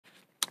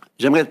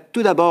J'aimerais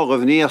tout d'abord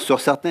revenir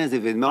sur certains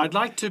événements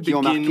qui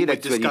ont marqué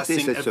l'actualité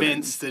cette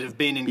semaine.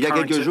 Il y a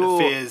quelques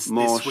jours,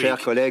 mon cher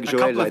collègue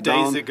Joël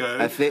LeBlanc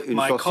a fait une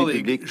sortie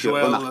publique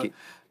remarquée.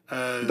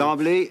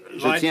 D'emblée,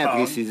 je tiens à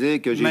préciser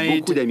que j'ai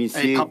beaucoup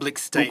d'amitié,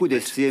 beaucoup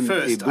d'estime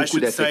et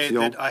beaucoup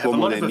d'affection pour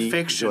mon ami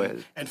Joël.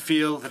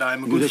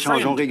 Nous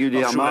échangeons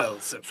régulièrement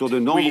sur de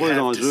nombreux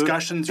enjeux,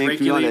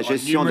 incluant la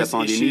gestion de la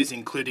pandémie,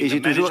 et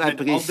j'ai toujours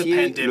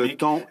apprécié le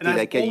ton et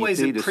la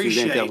qualité de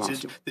ses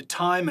interventions.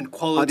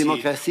 En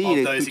démocratie, il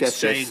est tout à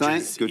fait sain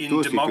que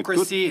tous et que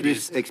toutes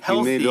puissent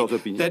exprimer leurs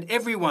opinions.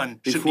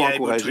 Il faut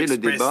encourager le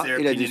débat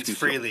et la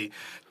discussion.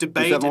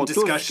 Nous savons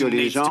tous que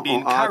les gens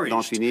ont hâte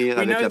d'en finir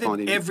avec la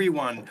pandémie.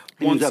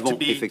 Et nous avons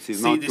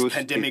effectivement tous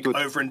et toutes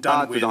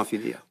hâte d'en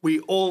finir.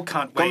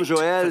 Comme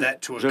Joël,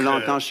 je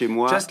l'entends chez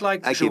moi,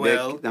 à Québec,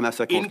 dans ma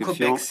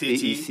circonscription et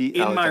ici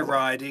à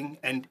Ottawa.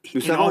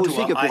 Nous savons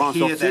aussi que pour en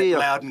sortir,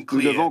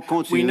 nous devons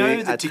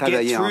continuer à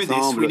travailler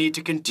ensemble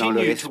dans le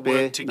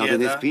respect, dans un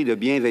esprit de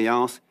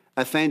bienveillance,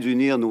 afin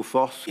d'unir nos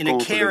forces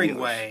contre le virus.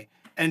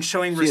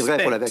 C'est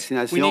vrai pour la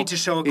vaccination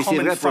et c'est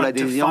vrai pour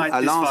l'adhésion à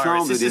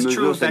l'ensemble des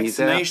mesures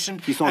sanitaires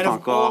qui sont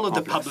encore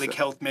en place.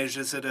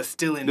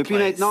 Depuis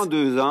maintenant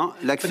 2 ans,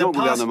 l'action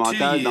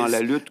gouvernementale dans la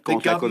lutte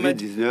contre la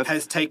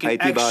COVID-19 a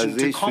été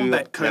basée sur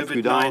la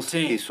prudence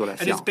et sur la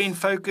science.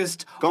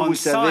 Comme vous le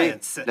savez,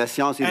 la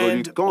science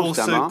évolue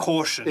constamment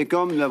et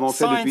comme nous l'avons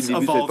fait depuis le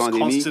début de cette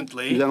pandémie,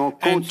 nous allons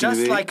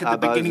continuer à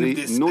baser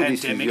nos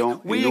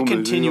décisions et nos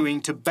mesures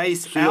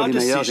sur les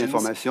meilleures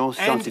informations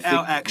scientifiques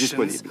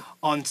disponibles.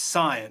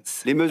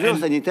 Les mesures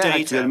sanitaires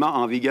actuellement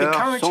en vigueur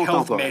sont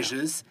temporaires.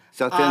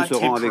 Certaines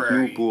seront avec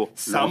nous pour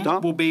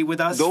longtemps,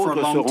 d'autres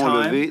seront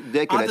levées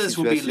dès que la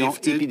situation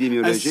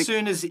épidémiologique,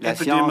 la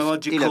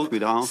science et la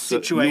prudence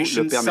nous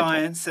le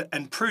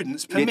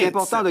permettront. Il est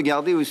important de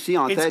garder aussi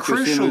en tête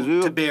que ces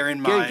mesures,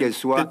 quelles qu'elles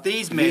soient,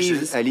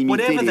 visent à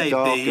limiter les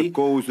torts que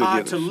cause le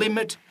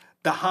virus.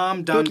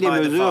 Toutes les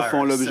mesures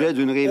font l'objet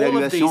d'une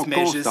réévaluation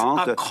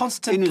constante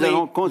et nous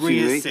allons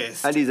continuer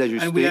à les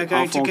ajuster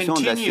en fonction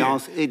de la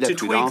science et de la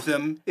prudence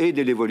et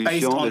de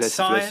l'évolution de la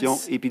situation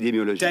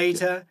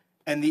épidémiologique.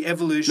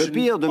 Le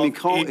pire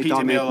d'Omicron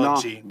étant maintenant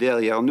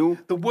derrière nous,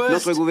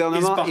 notre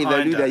gouvernement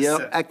évalue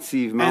d'ailleurs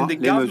activement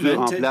les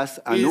mesures en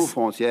place à nos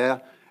frontières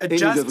et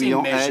nous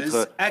devrions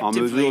être en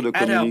mesure de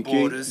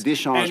communiquer des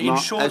changements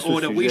à ce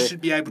sujet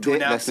dès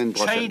la semaine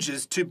prochaine,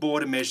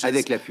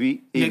 avec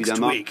l'appui,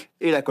 évidemment,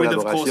 et la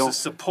collaboration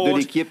de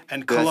l'équipe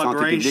de la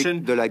santé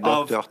publique de la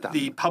Dr. Tam.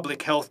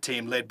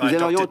 Nous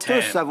aimerions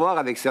tous savoir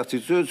avec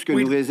certitude ce que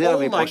nous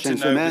réservent les prochaines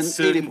semaines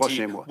et les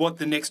prochains mois.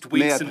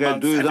 Mais après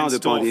 2 ans de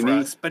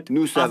pandémie,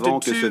 nous savons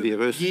que ce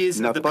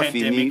virus n'a pas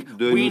fini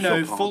de nous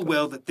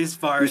surprendre.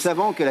 Nous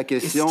savons que la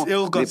question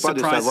n'est pas de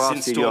savoir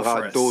s'il y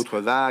aura d'autres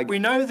vagues ou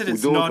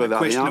d'autres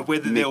variants,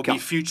 mais quand.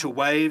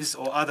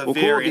 Au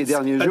cours des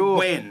derniers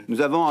jours,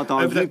 nous avons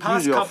entendu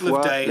plusieurs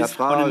fois la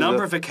phrase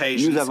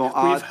 « Nous avons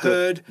hâte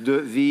de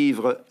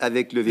vivre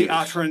avec le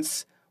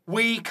virus ». Nous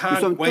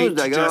sommes tous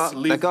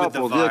d'accord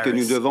pour dire que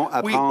nous devons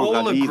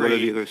apprendre à vivre le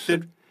virus.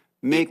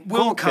 Mais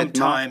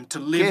concrètement,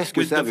 qu'est-ce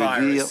que ça veut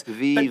dire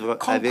vivre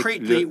avec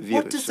le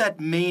virus?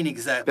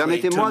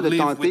 Permettez-moi de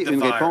tenter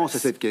une réponse à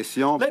cette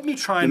question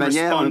de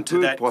manière un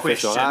peu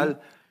professorale,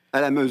 à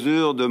la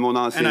mesure de mon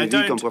ancienne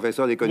vie comme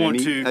professeur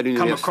d'économie à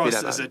l'Université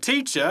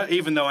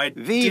Laval.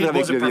 Vivre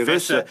avec le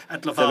virus,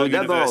 ça veut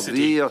d'abord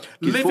dire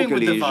qu'il faut que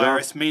les gens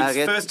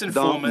arrêtent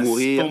d'en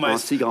mourir en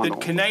si grand nombre.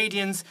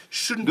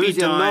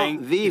 Deuxièmement,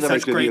 vivre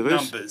avec le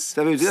virus,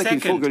 ça veut dire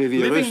qu'il faut que le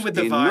virus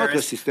et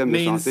notre système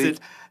de santé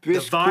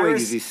puissent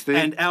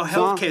coexister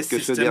sans que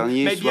ce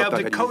dernier soit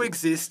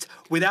paralysé,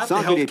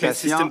 sans que les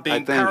patients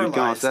atteints du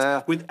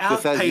cancer se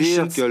fassent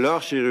dire que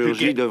leur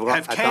chirurgie devra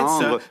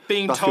attendre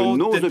parce que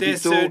nos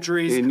hôpitaux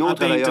et nos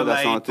travailleurs de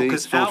la santé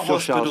sont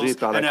surchargés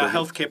par la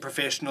COVID.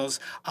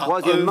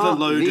 Troisièmement,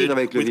 vivre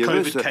avec le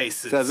virus,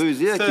 ça veut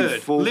dire qu'il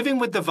faut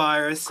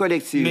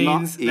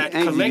collectivement et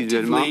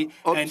individuellement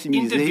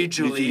optimiser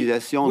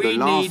l'utilisation de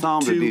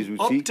l'ensemble des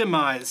outils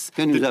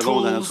que nous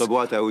avons dans notre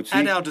boîte à outils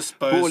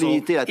pour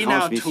limiter la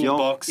transmission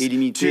et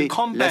limiter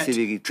la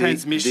sévérité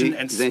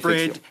des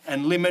infections.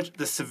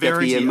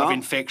 Quatrièmement,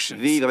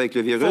 vivre avec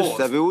le virus,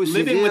 ça veut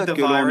aussi dire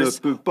que l'on ne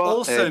peut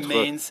pas être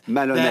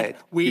malhonnête.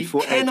 Il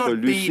faut être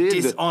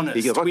lucide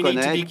et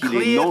reconnaître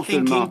qu'il est non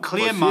seulement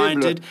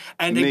possible,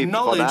 mais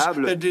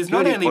probable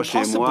que les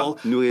prochains mois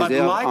nous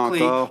réservent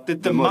encore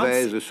de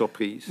mauvaises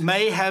surprises.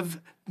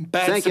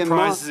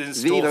 Cinquièmement,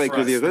 vivre avec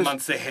le virus,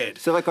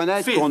 c'est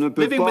reconnaître qu'on ne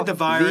peut pas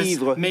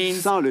vivre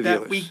sans le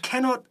virus.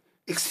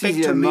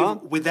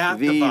 Sixièmement,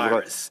 vivre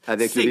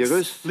avec le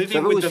virus,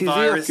 ça veut aussi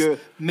dire que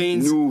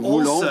nous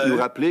voulons nous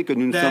rappeler que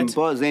nous ne sommes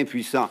pas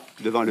impuissants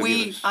devant le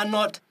virus.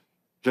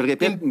 Je le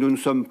répète, nous ne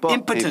sommes pas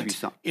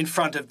impuissants.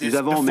 Nous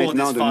avons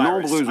maintenant de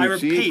nombreux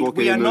outils pour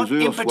que les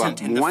mesures soient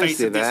moins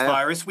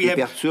sévères et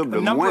perturbent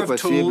le moins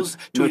possible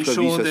notre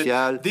vie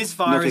sociale,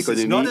 notre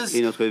économie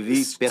et notre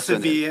vie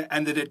personnelle.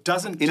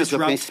 Et notre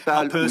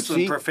principal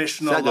outil,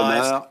 ça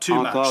demeure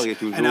encore et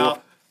toujours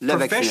la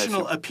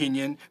vaccination.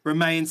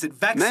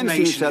 Même si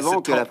nous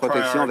savons que la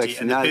protection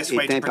vaccinale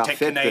est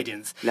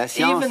imparfaite, la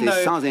science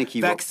est sans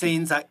équivoque.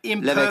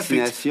 La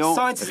vaccination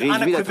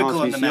réduit la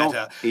transmission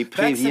et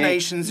prévient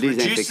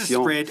les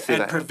infections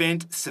sévères.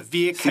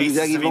 Si nous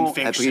arrivons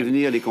à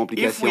prévenir les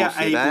complications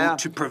sévères,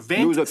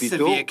 nos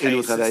hôpitaux et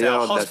nos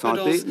travailleurs de la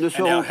santé ne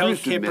seront plus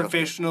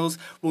submergés. Si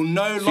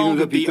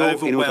nos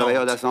hôpitaux et nos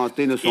travailleurs de la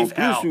santé ne sont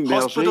plus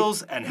submergés,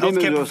 les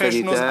mesures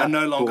sanitaires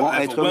pourront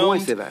être moins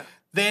sévères.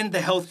 Then the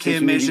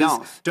healthcare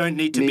measures don't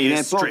need to be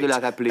as strict.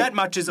 That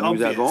much is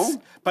obvious.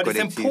 But it's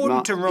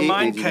important to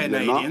remind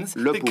Canadians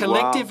that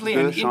collectively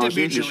and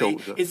individually,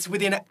 it's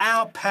within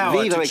our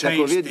power to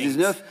change things.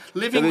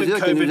 Living with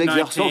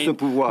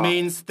COVID-19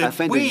 means that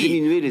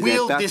we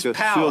wield this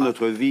power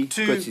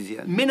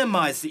to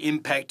minimize the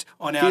impact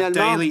on our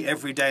daily,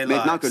 everyday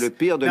lives.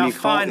 Now,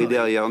 finally,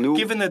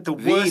 given that the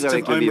worst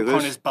of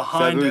Omicron is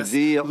behind us,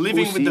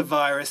 living with the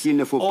virus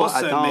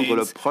also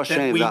means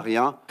that we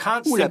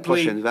can't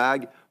simply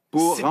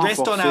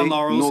rest on our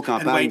laurels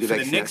and wait for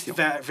the next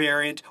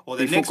variant or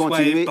the next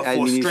wave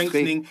before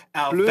strengthening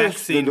our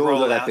vaccine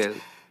rollout.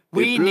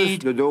 We need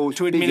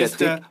to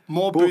administer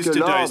more booster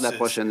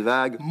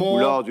doses,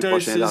 more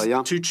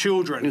doses to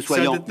children, so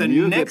that the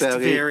next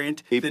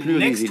variant, the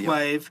next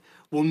wave,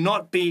 will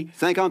not be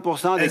as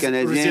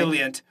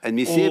resilient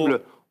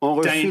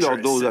or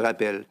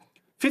dangerous.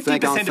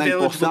 50% of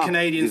eligible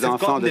Canadians have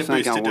gotten their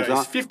booster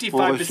dose.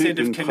 55%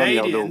 of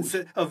Canadians,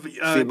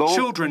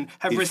 children,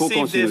 have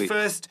received their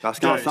first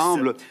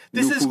dose.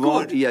 This is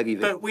good,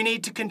 but we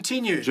need to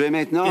continue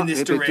in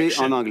this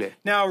direction.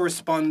 Now I'll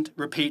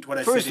repeat what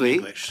I said in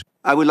English.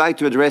 I would like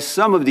to address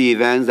some of the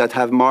events that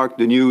have marked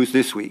the news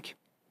this week.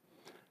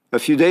 A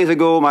few days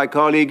ago, my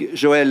colleague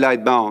Joël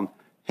Lightbound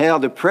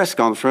held a press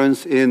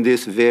conference in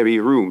this very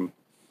room.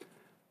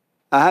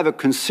 I have a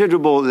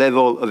considerable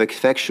level of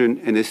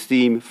affection and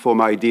esteem for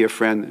my dear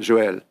friend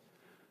Joël.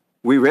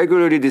 We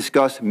regularly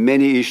discuss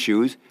many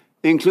issues,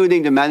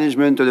 including the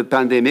management of the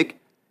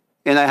pandemic,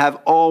 and I have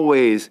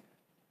always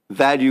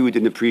valued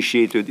and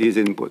appreciated his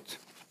input.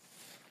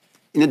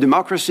 In a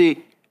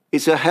democracy,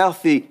 it's a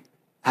healthy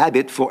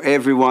habit for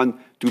everyone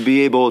to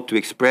be able to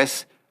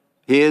express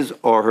his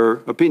or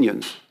her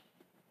opinions.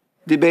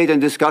 Debate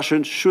and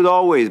discussion should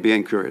always be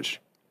encouraged.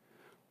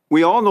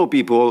 We all know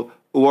people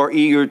who are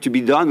eager to be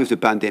done with the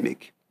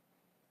pandemic.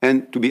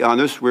 And to be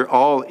honest, we're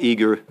all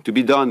eager to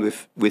be done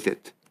with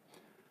it.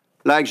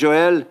 Like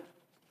Joël,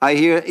 I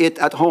hear it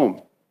at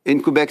home,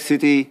 in Quebec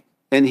City,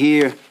 and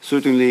here,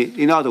 certainly,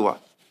 in Ottawa.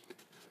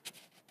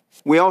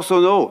 We also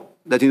know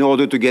that in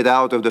order to get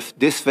out of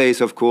this phase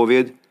of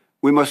COVID,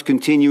 we must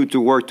continue to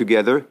work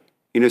together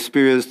in a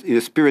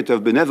spirit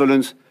of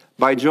benevolence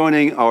by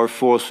joining our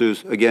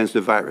forces against the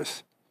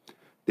virus.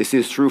 This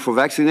is true for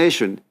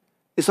vaccination.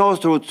 It's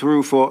also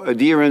true for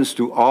adherence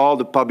to all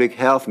the public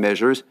health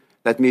measures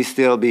that may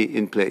still be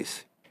in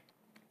place.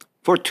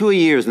 For 2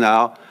 years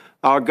now,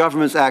 our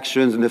government's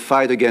actions in the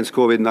fight against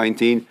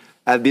COVID-19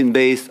 have been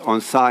based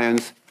on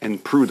science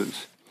and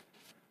prudence.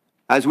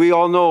 As we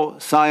all know,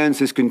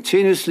 science is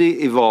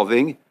continuously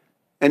evolving,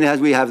 and as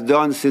we have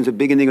done since the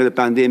beginning of the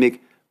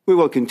pandemic, we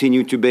will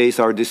continue to base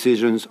our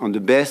decisions on the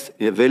best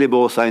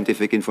available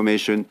scientific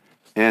information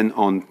and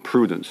on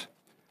prudence.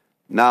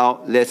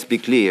 Now, let's be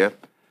clear.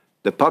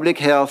 The public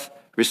health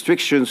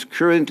restrictions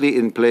currently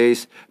in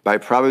place by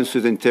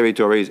provinces and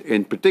territories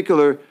in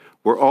particular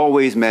were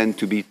always meant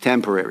to be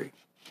temporary.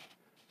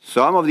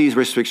 Some of these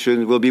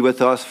restrictions will be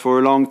with us for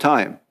a long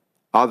time.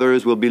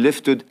 Others will be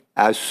lifted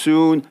as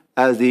soon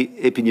as the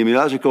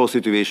epidemiological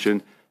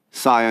situation,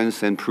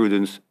 science and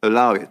prudence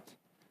allow it.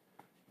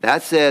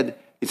 That said,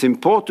 it's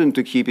important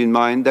to keep in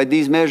mind that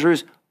these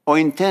measures are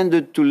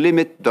intended to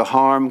limit the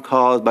harm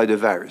caused by the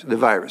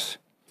virus.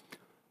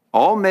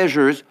 All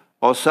measures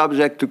are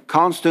subject to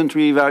constant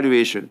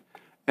reevaluation,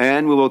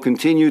 and we will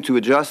continue to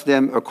adjust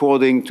them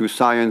according to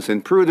science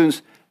and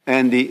prudence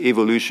and the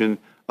evolution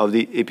of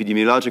the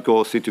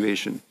epidemiological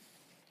situation.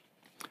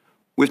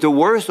 With the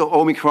worst of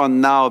Omicron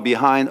now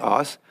behind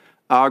us,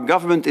 our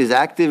government is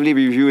actively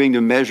reviewing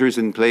the measures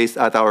in place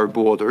at our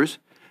borders,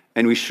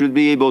 and we should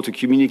be able to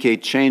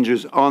communicate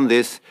changes on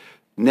this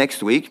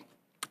next week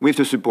with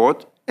the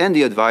support and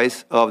the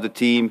advice of the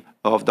team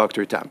of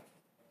Dr. Tam.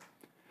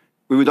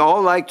 We would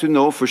all like to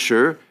know for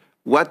sure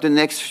what the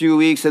next few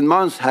weeks and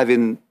months have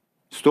in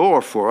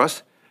store for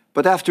us,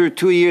 but after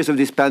 2 years of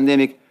this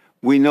pandemic,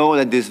 we know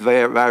that this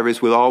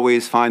virus will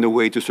always find a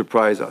way to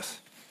surprise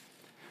us.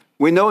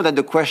 We know that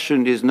the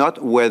question is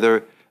not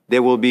whether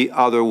there will be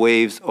other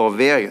waves or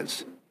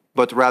variants,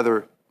 but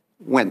rather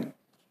when.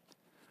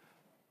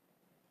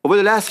 Over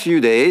the last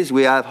few days,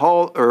 we have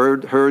all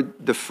heard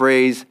the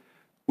phrase,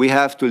 "We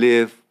have to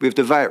live with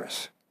the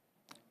virus."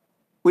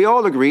 We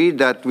all agree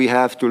that we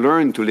have to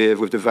learn to live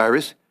with the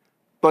virus,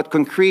 but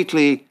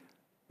concretely,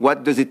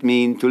 what does it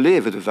mean to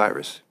live with the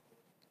virus?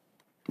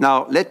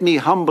 Now, let me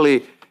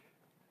humbly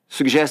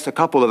suggest a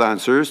couple of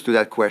answers to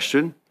that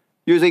question,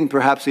 using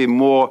perhaps a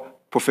more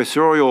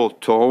professorial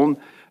tone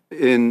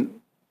in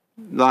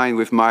line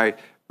with my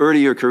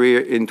earlier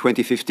career in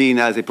 2015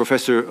 as a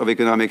professor of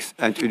economics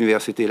at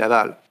Université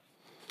Laval.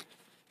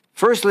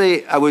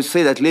 Firstly, I would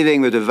say that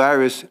living with the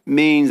virus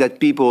means that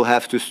people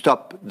have to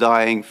stop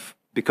dying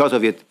because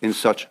of it in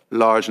such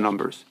large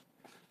numbers.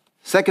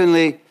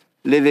 Secondly,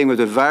 living with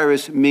the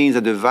virus means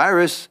that the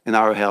virus in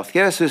our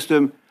healthcare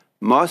system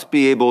must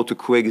be able to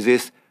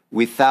coexist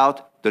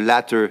without the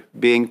latter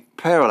being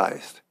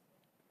paralyzed.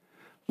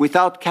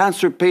 Without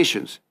cancer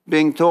patients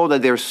being told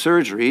that their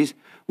surgeries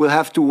will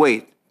have to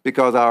wait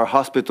because our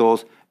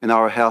hospitals and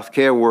our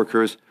healthcare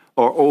workers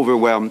are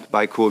overwhelmed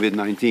by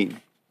COVID-19.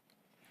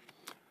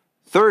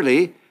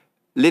 Thirdly,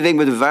 living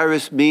with the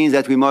virus means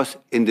that we must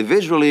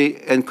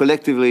individually and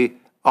collectively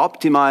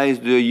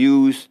optimize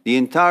the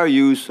entire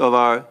use of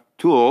our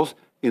tools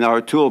in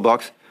our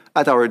toolbox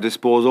at our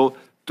disposal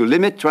to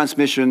limit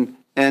transmission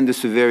and the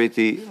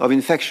severity of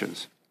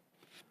infections.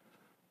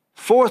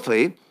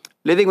 Fourthly,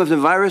 living with the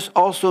virus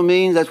also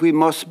means that we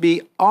must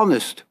be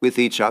honest with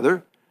each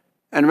other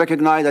and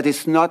recognize that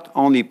it's not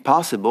only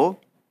possible,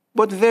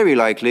 but very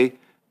likely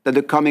that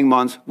the coming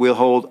months will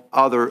hold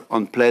other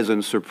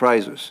unpleasant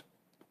surprises.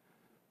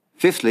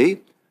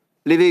 Fifthly,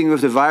 living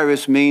with the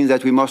virus means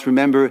that we must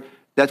remember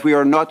that we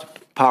are not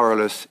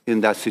powerless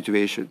in that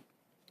situation.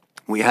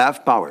 We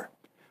have power.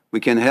 We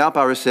can help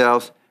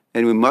ourselves,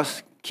 and we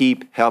must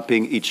keep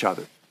helping each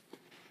other.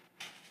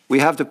 We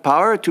have the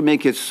power to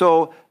make it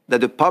so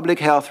that the public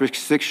health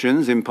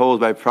restrictions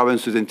imposed by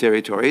provinces and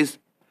territories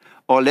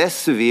are less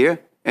severe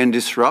and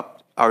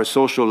disrupt our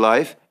social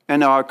life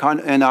and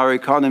our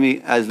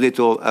economy as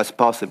little as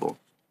possible.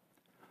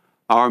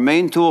 Our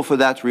main tool for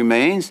that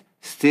remains,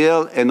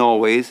 still and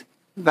always,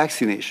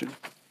 vaccination.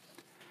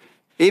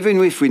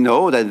 Even if we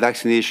know that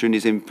vaccination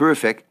is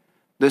imperfect,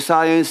 the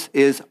science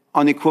is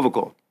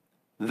unequivocal.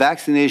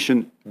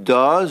 Vaccination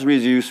does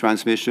reduce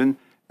transmission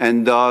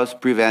and does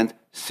prevent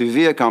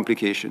severe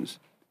complications.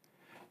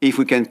 If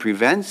we can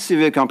prevent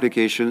severe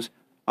complications,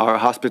 our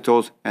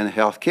hospitals and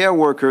healthcare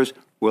workers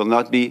will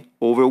not be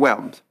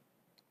overwhelmed.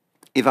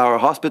 If our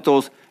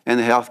hospitals and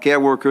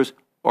healthcare workers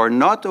are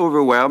not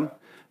overwhelmed,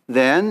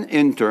 then,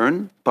 in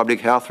turn,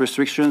 public health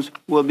restrictions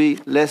will be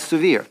less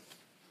severe.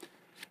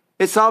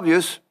 It's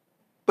obvious,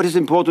 but it's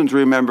important to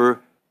remember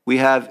we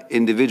have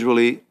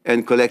individually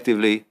and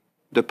collectively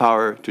the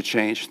power to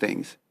change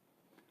things.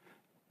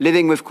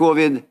 Living with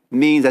COVID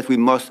means that we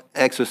must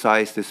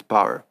exercise this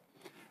power.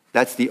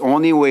 That's the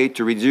only way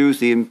to reduce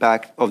the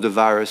impact of the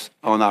virus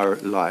on our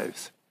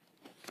lives.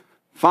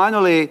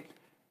 Finally,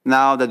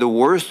 now that the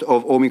worst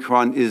of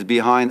Omicron is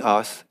behind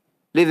us,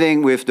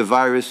 living with the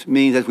virus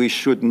means that we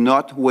should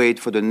not wait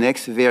for the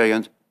next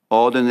variant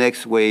or the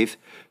next wave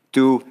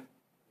to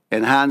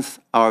enhance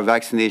our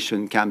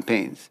vaccination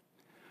campaigns.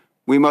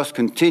 We must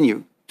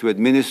continue to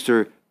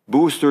administer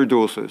booster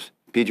doses,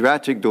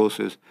 pediatric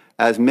doses,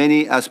 as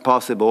many as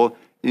possible,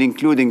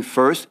 including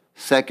first,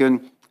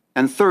 second,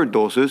 and third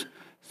doses,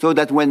 so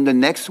that when the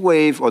next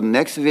wave or the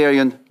next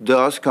variant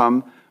does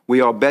come, we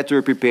are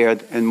better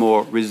prepared and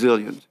more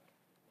resilient.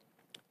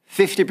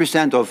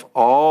 50% of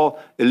all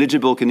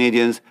eligible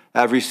Canadians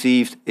have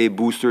received a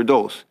booster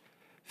dose.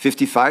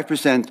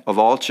 55% of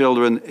all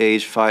children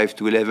aged 5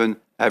 to 11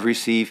 have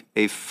received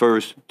a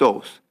first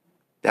dose.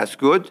 That's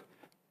good.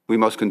 We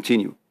must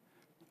continue.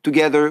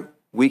 Together,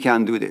 we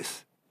can do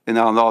this. And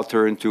I'll now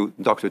turn to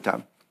Dr.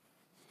 Tam.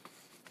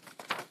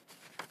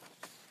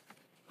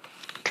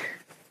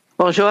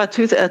 Bonjour à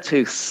toutes et à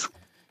tous.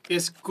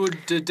 Yes, good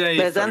day,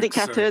 Les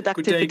indicateurs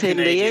d'activité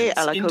liés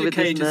à la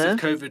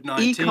COVID-19,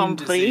 y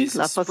compris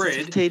la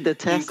positivité de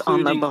tests en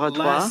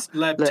laboratoire,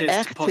 le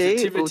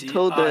RT ou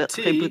taux de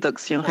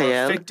reproduction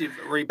réelle,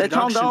 les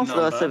tendances de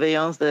la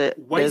surveillance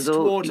des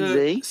eaux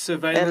usées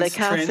et les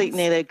cas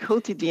signalés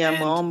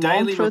quotidiennement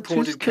montrent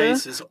tous que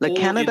le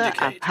Canada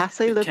a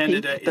passé le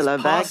pic de la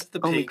vague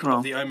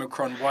Omicron.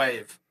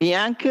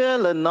 Bien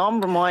que le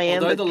nombre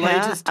moyen de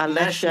cas à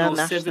l'échelle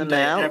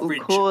nationale au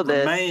cours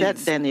des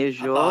 7 derniers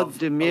jours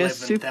demeure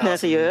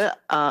supérieur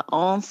à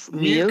 11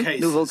 000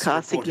 nouveaux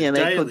cas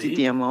signalés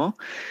quotidiennement,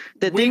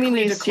 des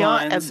diminutions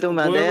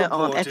hebdomadaires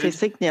ont été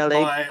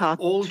signalées par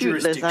toutes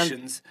les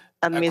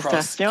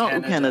administrations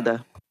au Canada.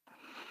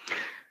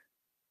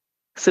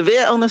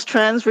 Severe illness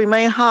trends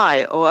remain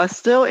high or are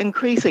still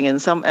increasing in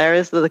some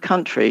areas of the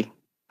country.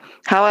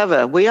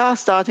 However, we are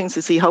starting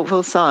to see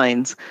hopeful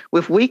signs,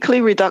 with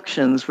weekly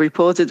reductions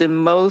reported in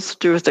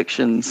most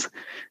jurisdictions.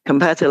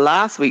 Compared to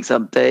last week's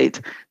update,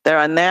 there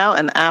are now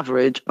an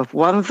average of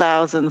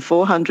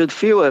 1,400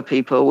 fewer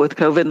people with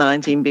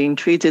COVID-19 being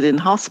treated in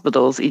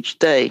hospitals each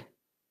day.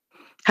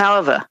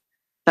 However,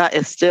 that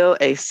is still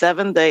a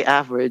 7-day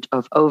average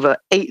of over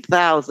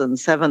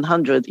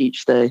 8,700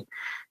 each day,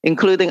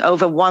 including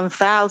over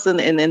 1,000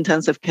 in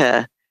intensive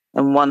care,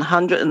 and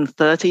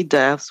 130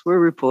 deaths were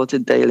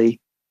reported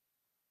daily.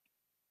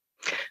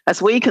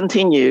 As we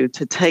continue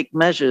to take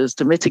measures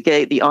to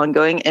mitigate the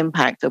ongoing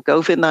impact of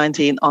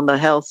COVID-19 on the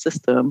health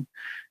system,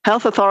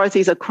 health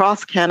authorities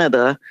across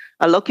Canada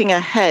are looking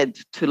ahead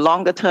to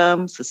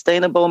longer-term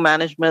sustainable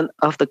management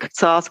of the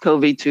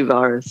SARS-CoV-2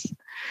 virus.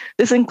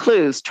 This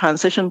includes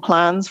transition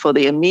plans for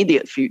the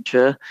immediate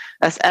future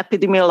as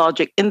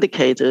epidemiologic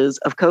indicators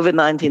of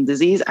COVID-19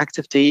 disease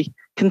activity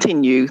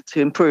continue to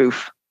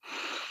improve.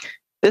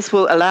 This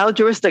will allow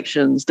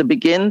jurisdictions to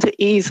begin to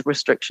ease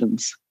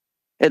restrictions.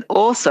 It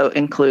also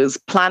includes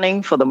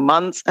planning for the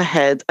months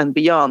ahead and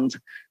beyond,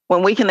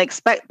 when we can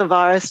expect the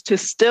virus to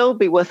still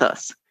be with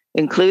us,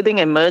 including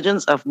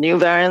emergence of new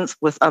variants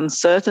with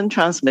uncertain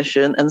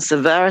transmission and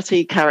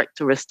severity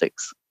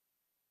characteristics.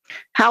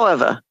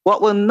 However,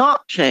 what will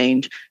not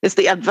change is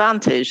the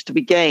advantage to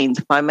be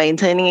gained by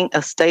maintaining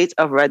a state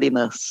of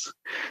readiness.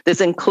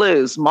 This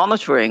includes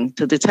monitoring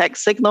to detect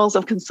signals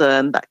of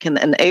concern that can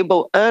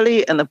enable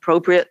early and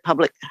appropriate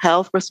public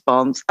health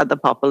response at the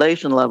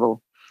population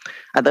level.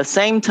 At the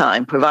same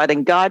time,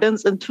 providing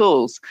guidance and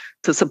tools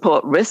to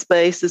support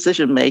risk-based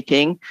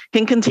decision-making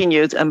can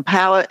continue to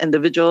empower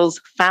individuals,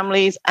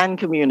 families, and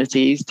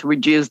communities to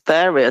reduce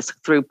their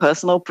risk through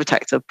personal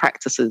protective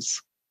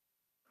practices.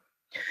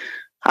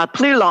 À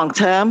plus long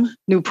terme,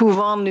 nous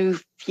pouvons nous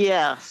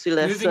fier sur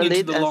les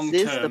solides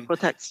assises de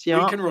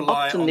protection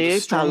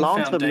obtenues par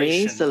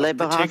l'entremise de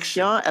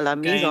l'élaboration et la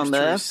mise en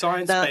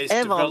œuvre d'un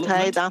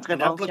éventail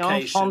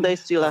d'interventions fondées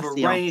sur la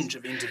science.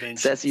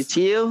 Ces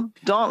outils,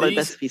 dont le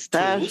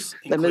dépistage,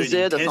 les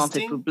mesures de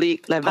santé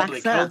publique, les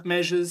vaccins,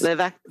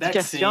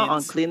 l'évacuation en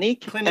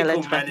clinique et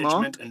les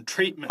traitements,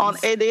 ont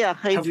aidé à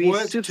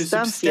réduire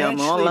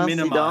substantiellement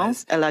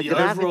l'incidence et la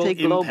gravité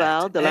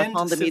globale de la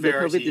pandémie de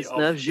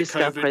COVID-19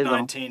 jusqu'à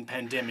présent.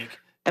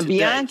 Et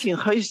bien qu'une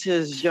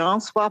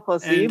résurgence soit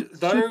possible,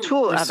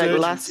 surtout avec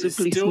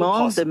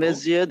l'assouplissement des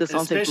mesures de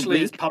santé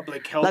publique,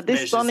 la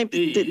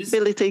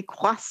disponibilité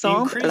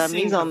croissante et la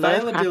mise en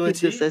œuvre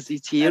rapide de ces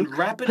outils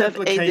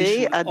peuvent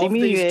aider à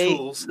diminuer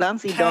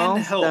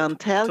l'incidence d'un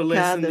tel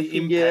cas de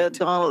figure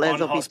dans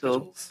les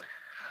hôpitaux.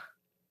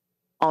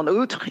 En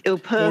outre, ils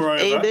peuvent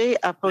aider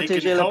à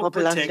protéger la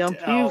population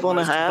plus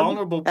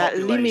vulnérable, à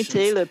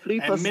limiter le plus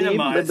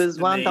possible le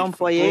besoin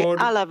d'employer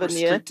à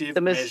l'avenir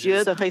des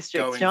mesures de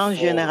restriction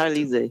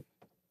généralisées.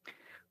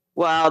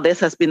 While this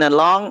has been a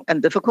long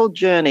and difficult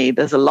journey,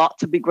 there's a lot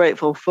to be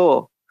grateful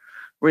for.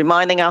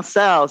 Reminding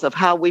ourselves of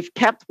how we've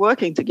kept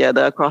working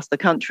together across the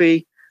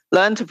country,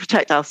 learned to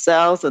protect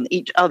ourselves and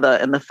each other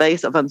in the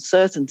face of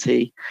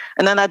uncertainty,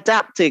 and then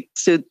adapting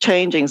to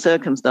changing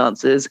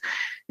circumstances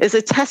is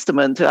a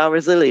testament to our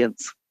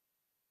resilience.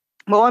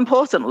 More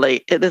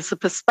importantly, it is a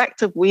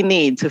perspective we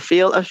need to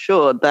feel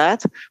assured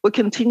that with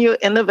continued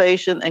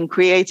innovation and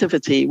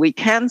creativity, we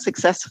can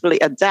successfully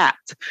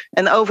adapt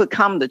and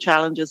overcome the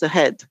challenges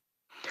ahead.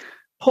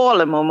 Pour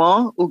le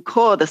moment, au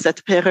cours de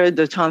cette période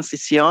de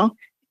transition,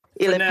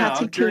 il est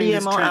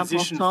particulièrement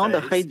important de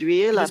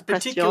réduire la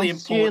pression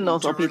sur nos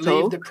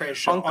hôpitaux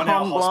en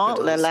comblant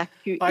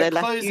les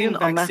lacunes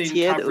en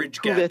matière de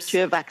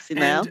couverture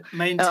vaccinale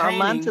et en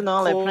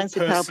maintenant les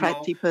principales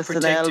pratiques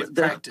personnelles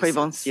de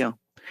prévention.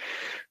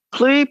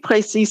 Plus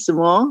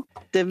précisément,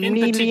 des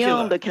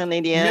millions de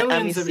Canadiens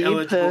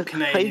admissibles peuvent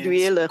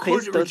réduire le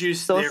risque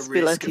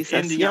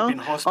d'hospitalisation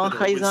en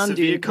raison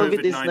d'une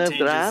COVID-19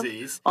 grave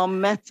en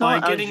mettant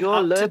à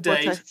jour leur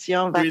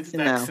protection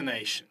vaccinale.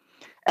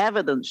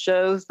 Evidence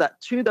shows that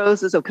 2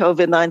 doses of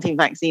COVID-19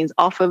 vaccines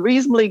offer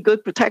reasonably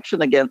good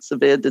protection against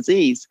severe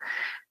disease.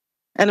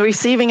 And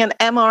receiving an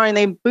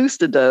mRNA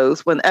booster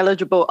dose when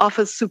eligible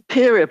offers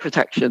superior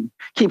protection,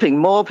 keeping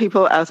more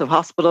people out of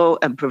hospital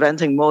and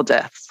preventing more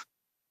deaths.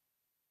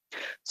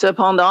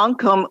 Cependant,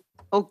 comme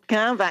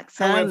aucun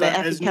vaccin n'est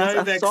efficace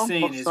à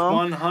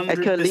 100% et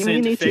que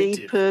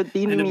l'immunité peut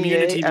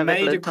diminuer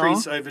avec le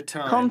temps,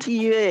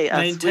 continuer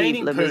à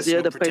suivre les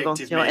mesures de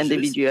prévention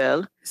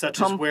individuelles,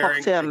 comme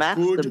porter un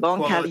masque de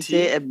bonne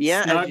qualité et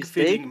bien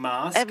ajusté,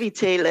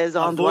 éviter les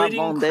endroits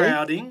bondés,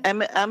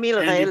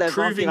 améliorer la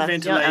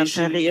ventilation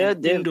intérieure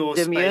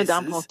de mieux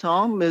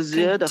d'importantes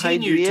mesures de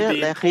réduire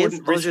les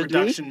risques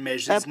aujourd'hui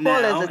et pour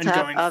les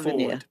étapes à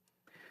venir.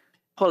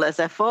 Pour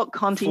les efforts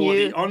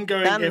continus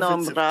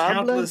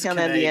d'innombrables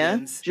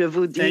Canadiens, je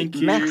vous dis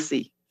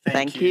merci.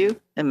 Thank you,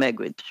 and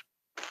Megwidge.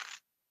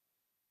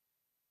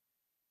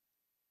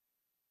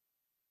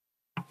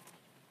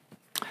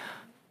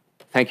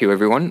 Thank you,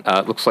 everyone.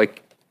 Looks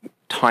like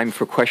time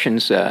for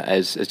questions,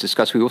 as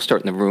discussed. We will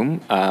start in the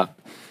room.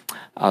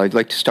 I'd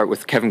like to start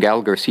with Kevin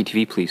Gallagher,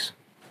 CTV, please.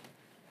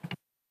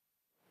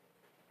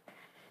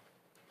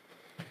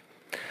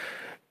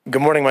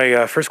 Good morning.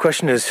 My first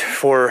question is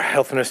for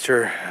Health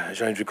Minister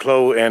Jean-Yves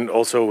Duclos, and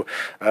also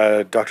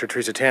Dr.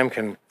 Theresa Tam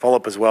can follow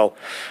up as well.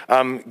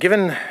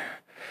 Given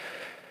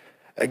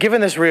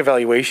this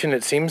reevaluation,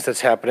 it seems that's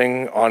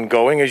happening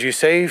ongoing, as you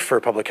say, for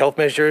public health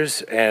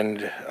measures,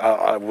 and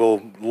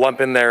we'll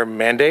lump in their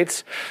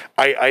mandates.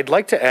 I'd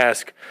like to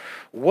ask,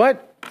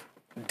 what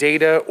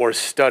data or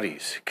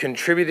studies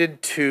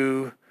contributed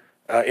to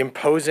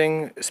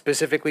imposing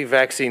specifically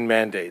vaccine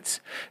mandates?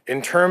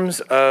 In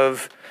terms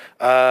of,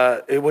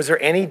 was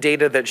there any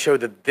data that showed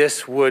that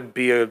this would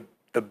be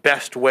the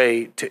best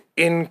way to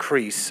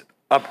increase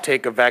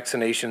uptake of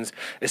vaccinations,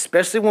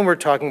 especially when we're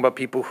talking about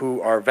people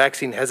who are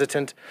vaccine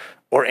hesitant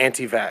or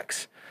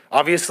anti-vax?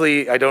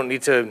 Obviously, I don't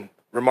need to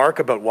remark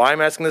about why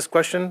I'm asking this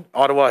question.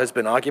 Ottawa has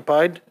been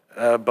occupied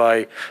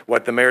by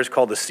what the mayors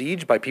call the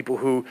siege, by people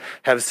who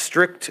have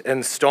strict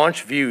and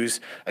staunch views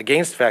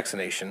against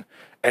vaccination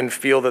and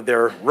feel that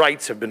their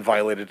rights have been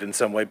violated in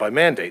some way by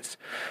mandates.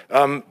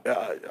 I'm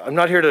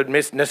not here to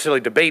necessarily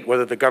debate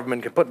whether the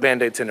government can put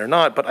mandates in or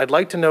not, but I'd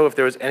like to know if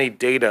there was any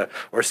data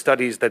or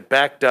studies that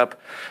backed up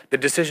the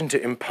decision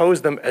to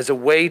impose them as a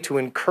way to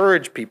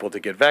encourage people to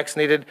get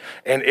vaccinated,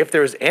 and if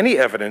there's any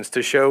evidence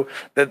to show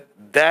that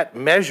that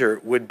measure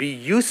would be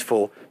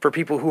useful for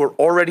people who are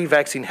already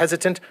vaccine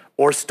hesitant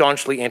or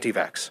staunchly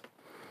anti-vax.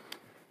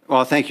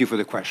 Well, thank you for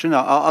the question.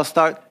 I'll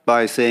start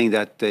by saying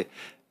that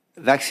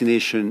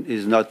vaccination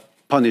is not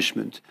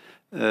punishment.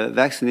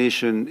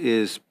 Vaccination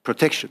is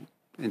protection.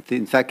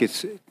 In fact,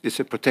 it's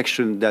a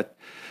protection that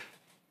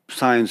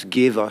science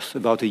gave us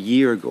about a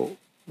year ago.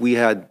 We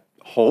had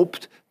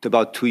hoped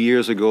about 2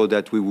 years ago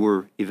that we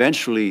would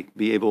eventually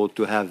be able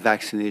to have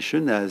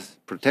vaccination as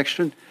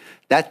protection.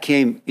 That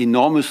came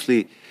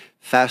enormously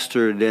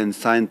faster than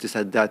scientists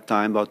at that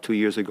time, about 2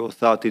 years ago,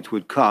 thought it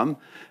would come.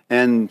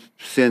 And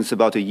since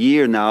about a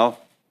year now,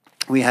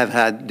 we have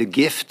had the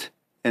gift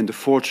and the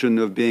fortune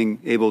of being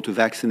able to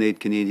vaccinate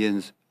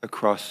Canadians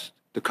across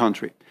the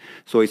country.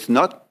 So it's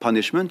not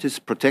punishment, it's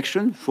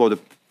protection for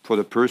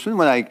the person.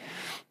 When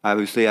I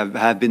would say I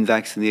have been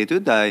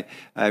vaccinated, I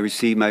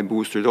receive my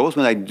booster dose.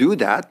 When I do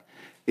that,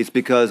 it's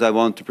because I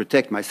want to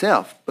protect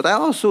myself. But I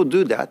also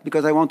do that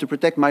because I want to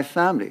protect my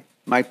family,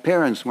 my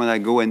parents when I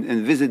go and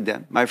visit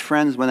them, my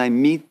friends when I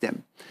meet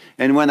them.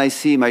 And when I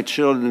see my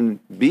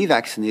children be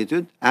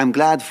vaccinated, I'm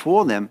glad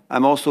for them.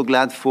 I'm also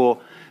glad for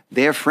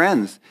their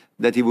friends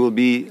that they will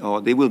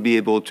be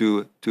able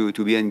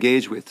to be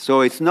engaged with.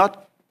 So it's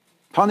not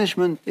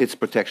punishment, it's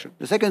protection.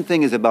 The second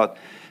thing is about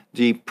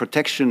the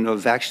protection of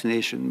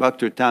vaccination.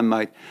 Dr. Tam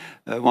might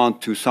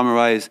want to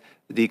summarize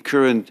the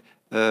current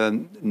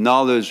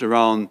knowledge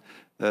around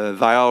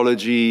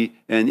virology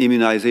and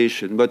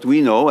immunization. But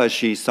we know, as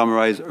she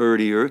summarized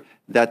earlier,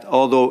 that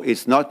although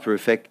it's not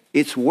perfect,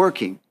 it's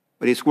working.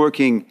 But it's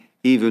working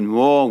even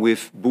more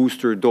with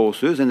booster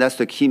doses, and that's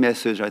the key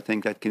message I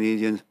think that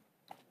Canadians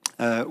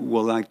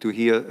would like to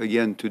hear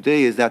again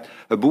today, is that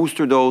a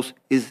booster dose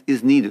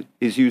is needed,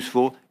 is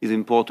useful, is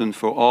important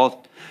for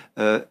all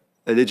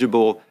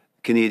eligible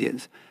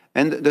Canadians.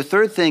 And the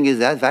third thing is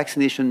that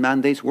vaccination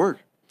mandates work.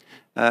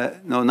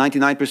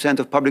 99%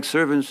 of public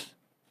servants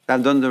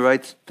have done the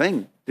right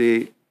thing.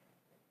 They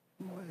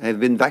have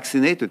been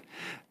vaccinated.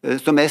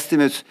 Some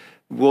estimates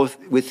both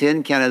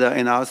within Canada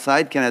and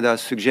outside Canada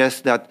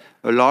suggest that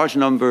a large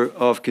number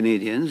of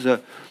Canadians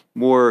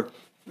were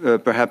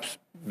perhaps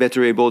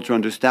better able to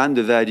understand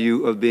the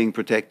value of being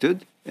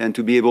protected and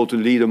to be able to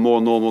lead a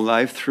more normal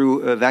life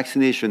through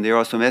vaccination. There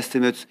are some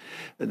estimates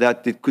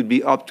that it could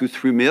be up to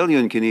 3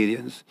 million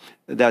Canadians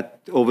that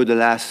over the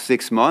last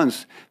 6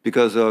 months,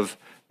 because of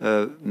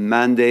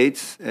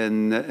mandates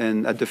and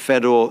at the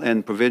federal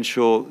and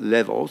provincial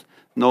levels,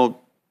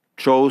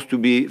 chose to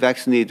be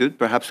vaccinated,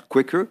 perhaps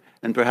quicker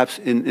and perhaps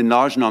in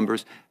large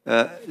numbers.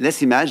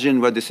 Let's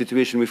imagine what the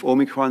situation with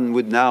Omicron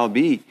would now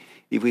be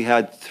if we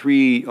had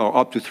 3 or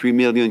up to 3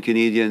 million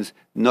Canadians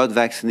not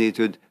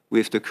vaccinated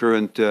with the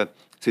current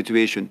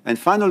situation. And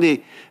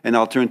finally, and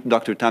I'll turn to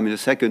Dr. Tam in a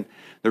second,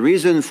 the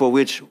reason for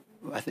which,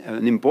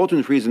 an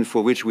important reason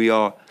for which we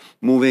are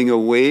moving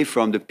away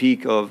from the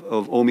peak of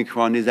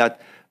Omicron is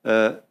that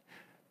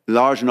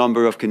large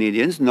number of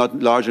Canadians, not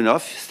large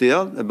enough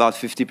still, about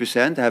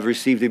 50%, have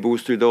received a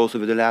booster dose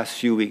over the last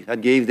few weeks.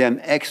 That gave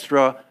them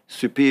extra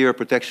superior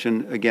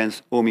protection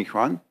against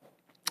Omicron.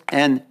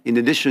 And in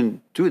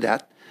addition to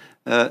that,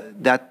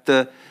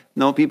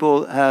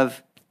 people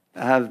have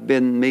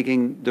been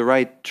making the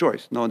right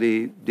choice.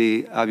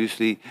 They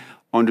obviously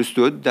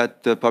understood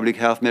that public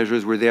health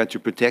measures were there to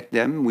protect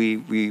them.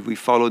 We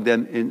followed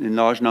them in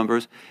large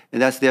numbers,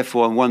 and that's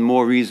therefore one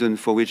more reason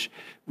for which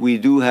we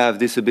do have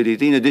this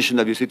ability, in addition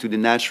obviously to the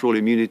natural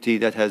immunity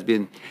that has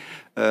been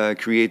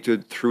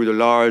created through the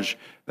large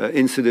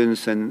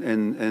incidence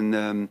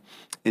and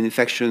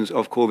infections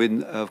of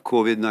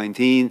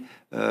COVID-19.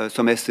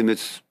 Some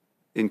estimates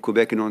in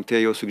Quebec and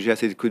Ontario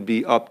suggested it could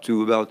be up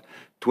to about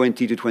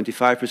 20 to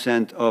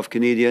 25% of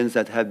Canadians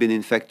that have been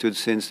infected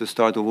since the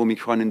start of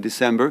Omicron in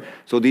December.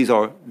 So these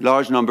are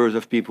large numbers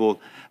of people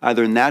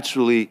either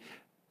naturally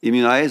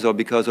immunized or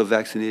because of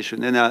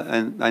vaccination. And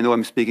I know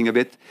I'm speaking a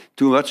bit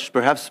too much,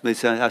 perhaps,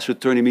 but I should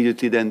turn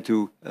immediately then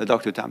to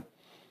Dr. Tam.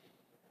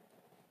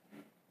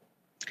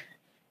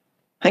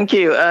 Thank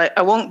you.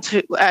 I won't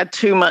add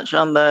too much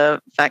on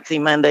the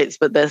vaccine mandates,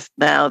 but there's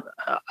now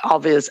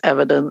obvious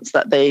evidence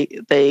that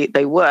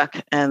they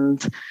work.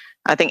 And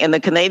I think in the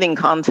Canadian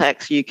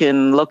context, you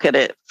can look at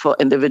it for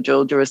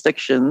individual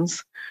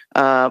jurisdictions,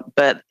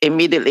 but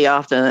immediately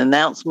after an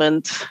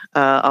announcement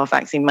of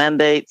vaccine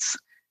mandates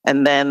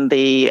and then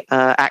the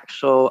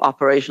actual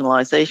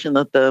operationalization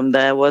of them,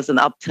 there was an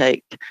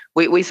uptake.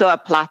 We saw a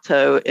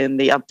plateau in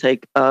the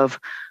uptake of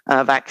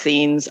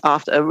vaccines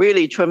after a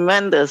really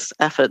tremendous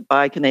effort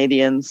by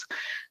Canadians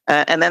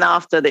And then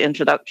after the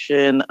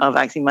introduction of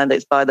vaccine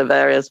mandates by the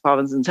various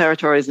provinces and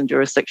territories and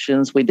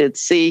jurisdictions, we did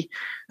see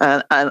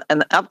an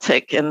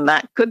uptick, and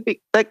that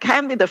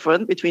can be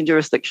different between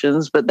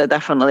jurisdictions, but there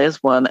definitely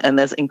is one. And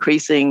there's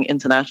increasing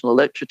international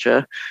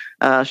literature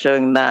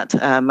showing that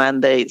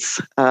mandates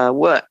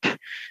work.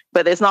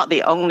 But it's not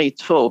the only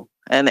tool,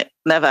 and it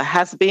never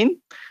has been.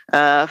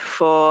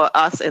 For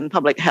us in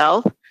public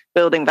health,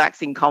 building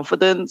vaccine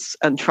confidence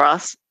and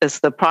trust is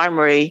the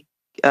primary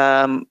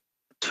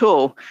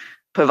tool.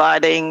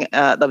 Providing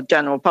the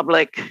general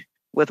public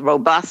with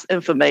robust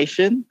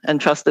information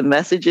and trusted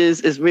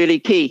messages is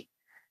really key.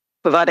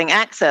 Providing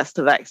access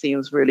to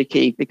vaccines is really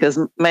key because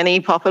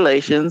many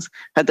populations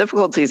had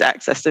difficulties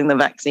accessing the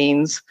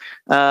vaccines,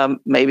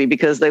 maybe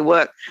because they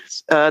work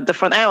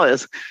different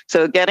hours.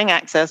 So getting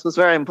access was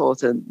very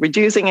important.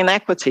 Reducing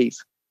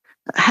inequities,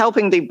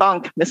 helping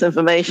debunk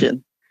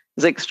misinformation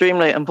is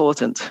extremely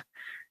important.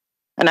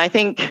 And I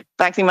think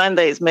vaccine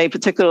mandates may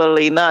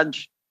particularly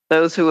nudge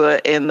those who are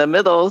in the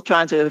middle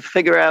trying to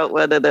figure out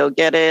whether they'll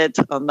get it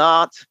or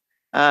not,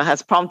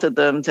 has prompted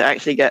them to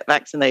actually get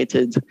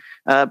vaccinated.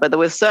 But there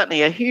was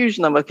certainly a huge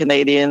number of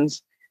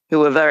Canadians who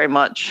were very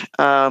much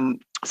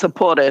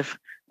supportive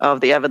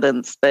of the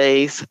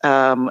evidence-based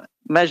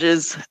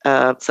measures,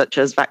 such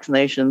as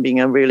vaccination being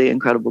a really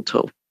incredible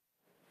tool.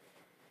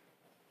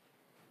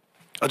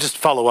 I'll just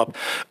follow up.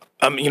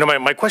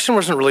 My question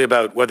wasn't really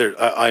about whether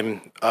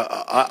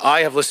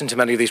I have listened to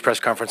many of these press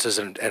conferences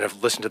and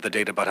have listened to the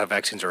data about how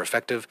vaccines are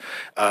effective.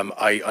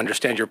 I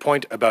understand your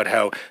point about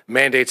how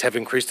mandates have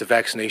increased the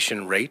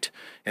vaccination rate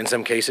in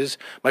some cases.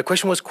 My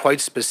question was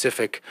quite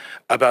specific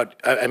about,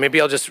 and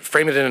maybe I'll just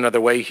frame it in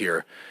another way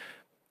here.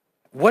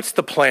 What's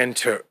the plan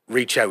to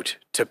reach out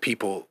to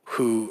people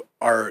who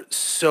are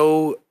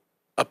so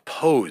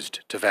opposed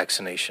to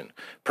vaccination,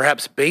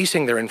 perhaps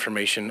basing their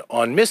information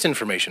on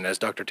misinformation, as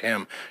Dr.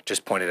 Tam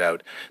just pointed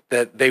out,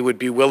 that they would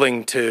be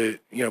willing to,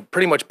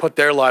 pretty much put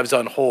their lives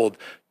on hold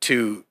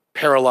to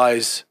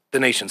paralyze the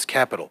nation's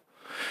capital?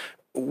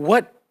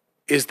 What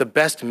is the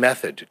best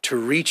method to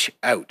reach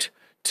out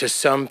to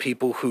some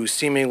people who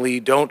seemingly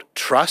don't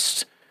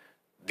trust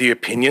the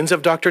opinions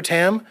of Dr.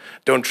 Tam,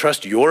 don't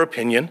trust your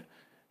opinion,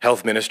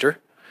 Health Minister,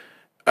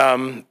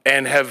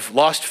 and have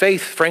lost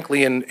faith,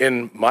 frankly,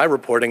 in my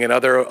reporting and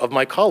other of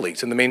my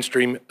colleagues in the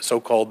mainstream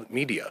so-called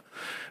media,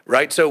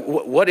 right? So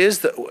what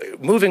is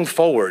moving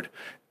forward,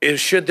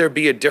 should there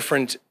be a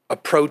different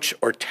approach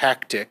or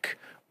tactic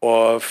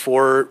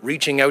for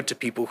reaching out to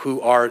people who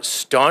are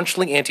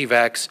staunchly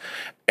anti-vax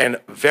and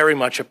very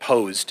much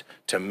opposed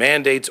to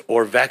mandates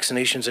or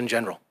vaccinations in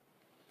general?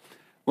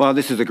 Well,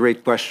 this is a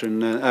great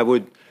question. I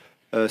would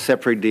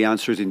separate the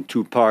answers in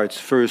two parts.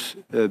 First,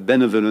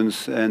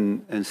 benevolence,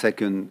 and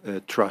second,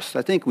 trust.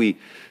 I think we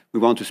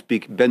want to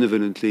speak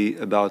benevolently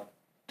about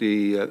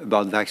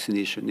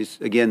vaccination.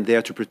 It's, again,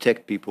 there to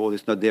protect people.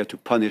 It's not there to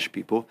punish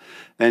people.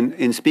 And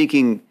in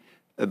speaking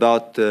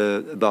about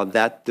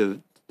that, the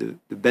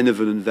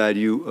benevolent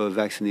value of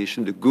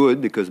vaccination, the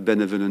good, because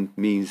benevolent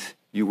means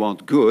you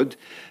want good.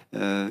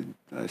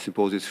 I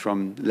suppose it's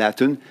from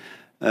Latin.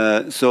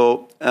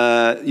 So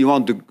you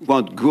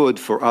want good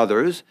for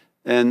others.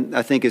 And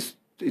I think it's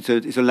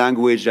a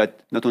language that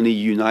not only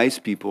unites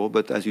people,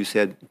 but, as you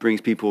said, brings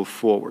people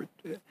forward.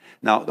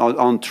 Now,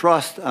 on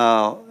trust,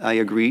 I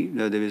agree.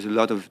 There is a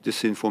lot of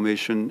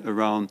disinformation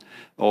around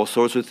all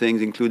sorts of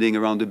things, including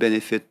around the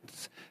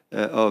benefits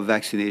of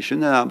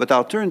vaccination. But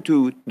I'll turn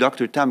to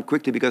Dr. Tam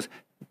quickly, because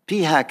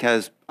PHAC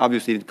has,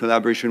 obviously, in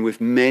collaboration with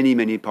many,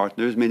 many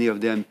partners, many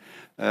of them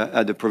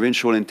at the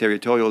provincial and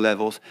territorial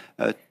levels.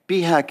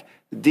 PHAC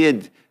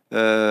did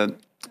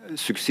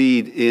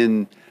succeed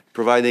in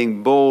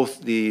providing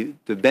both the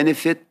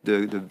benefit,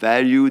 the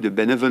value, the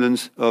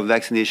benevolence of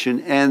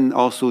vaccination, and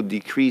also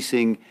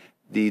decreasing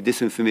the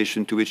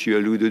disinformation to which you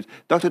alluded.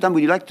 Dr. Tam,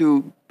 would you like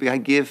to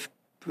give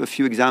a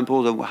few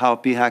examples of how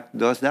PHAC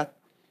does that?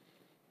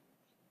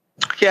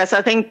 Yes,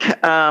 I think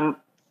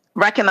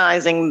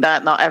recognizing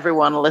that not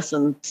everyone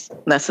listens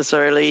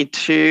necessarily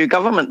to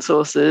government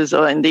sources,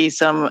 or indeed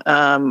some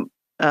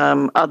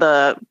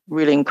other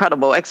really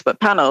incredible expert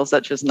panels,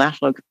 such as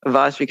National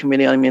Advisory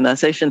Committee on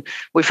Immunization.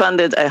 We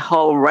funded a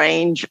whole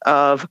range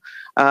of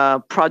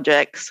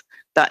projects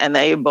that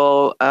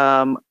enable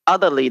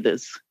other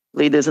leaders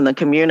in the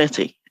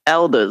community,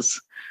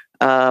 elders,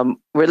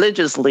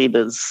 religious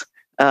leaders,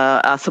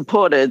 are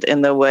supported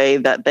in the way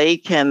that they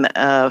can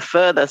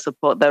further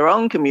support their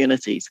own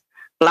communities,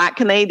 Black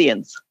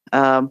Canadians,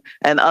 and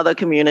other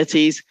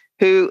communities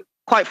who,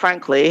 quite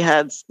frankly,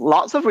 had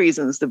lots of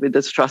reasons to be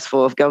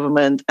distrustful of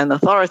government and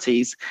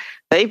authorities.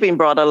 They've been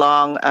brought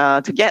along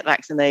to get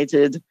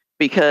vaccinated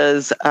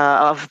because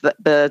of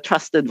the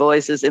trusted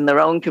voices in their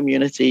own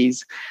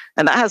communities.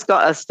 And that has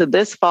got us to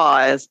this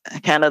far as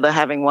Canada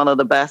having one of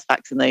the best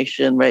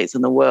vaccination rates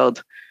in the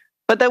world.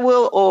 But there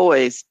will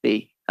always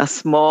be a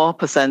small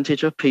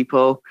percentage of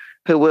people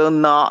who will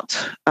not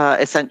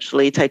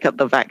essentially take up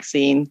the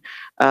vaccine,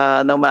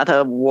 no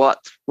matter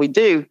what we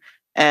do.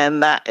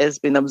 And that has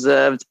been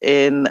observed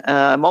in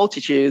a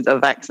multitude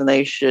of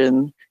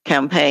vaccination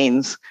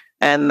campaigns.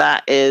 And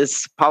that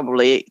is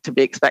probably to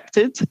be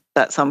expected,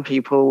 that some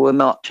people will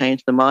not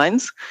change their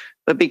minds.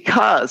 But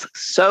because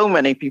so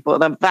many people,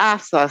 the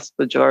vast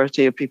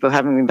majority of people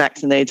having been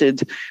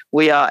vaccinated,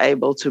 we are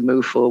able to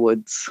move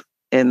forwards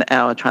in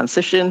our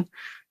transition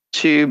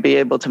to be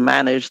able to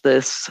manage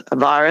this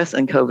virus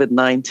and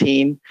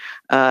COVID-19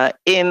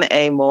 in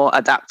a more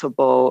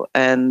adaptable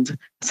and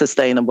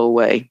sustainable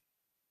way.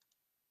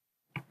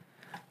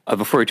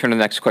 Before we turn to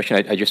the next question,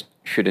 I just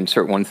should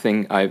insert one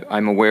thing.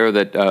 I'm aware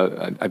that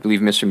I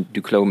believe Mr.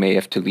 Duclos may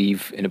have to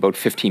leave in about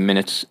 15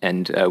 minutes,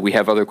 and we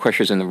have other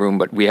questions in the room,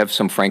 but we have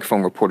some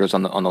Francophone reporters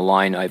on the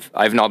line. I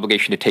have an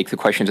obligation to take the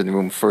questions in the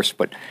room first,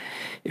 but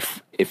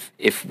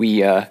if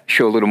we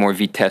show a little more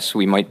vitesse,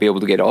 we might be able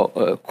to get all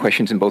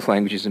questions in both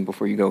languages. And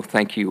before you go,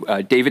 thank you.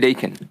 David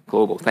Aiken,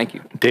 Global, thank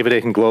you. David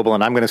Aiken, Global,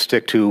 and I'm going to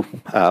stick to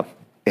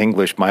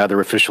English. My other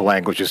official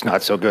language is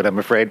not so good, I'm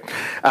afraid.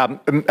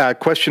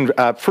 Question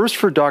first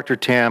for Dr.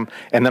 Tam,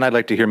 and then I'd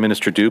like to hear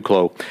Minister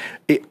Duclos.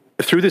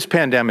 Through this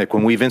pandemic,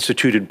 when we've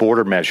instituted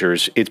border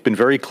measures, it's been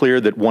very clear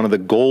that one of the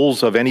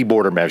goals of any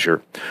border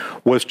measure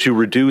was to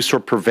reduce or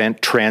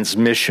prevent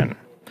transmission.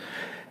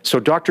 So,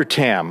 Dr.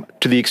 Tam,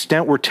 to the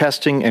extent we're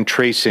testing and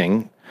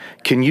tracing,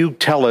 can you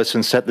tell us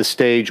and set the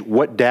stage,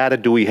 what data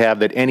do we have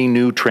that any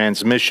new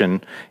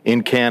transmission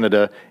in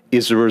Canada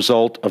is a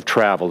result of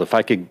travel? If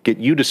I could get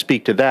you to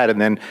speak to that,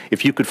 and then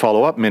if you could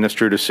follow up,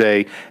 Minister, to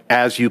say,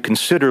 as you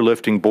consider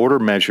lifting border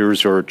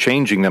measures or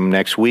changing them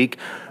next week,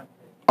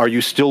 are you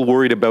still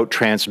worried about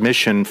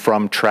transmission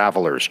from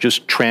travelers?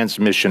 Just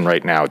transmission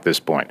right now at this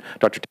point.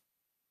 Dr.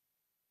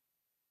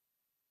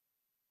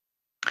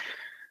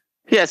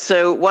 Yes,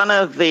 so one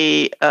of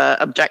the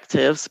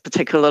objectives,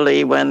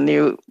 particularly when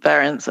new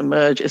variants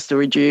emerge, is to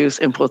reduce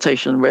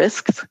importation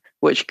risks,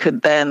 which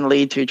could then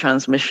lead to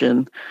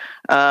transmission.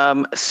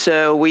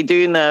 So we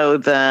do know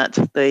that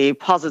the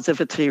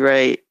positivity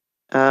rate,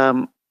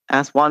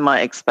 as one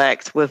might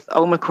expect, with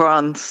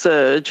Omicron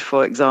surge,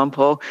 for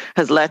example,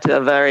 has led to a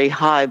very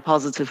high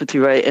positivity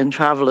rate in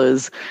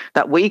travelers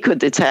that we could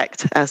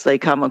detect as they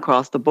come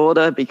across the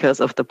border because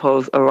of the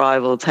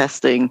post-arrival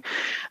testing.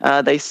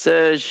 They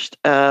surged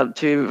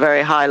to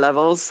very high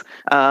levels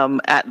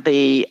at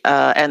the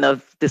end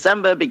of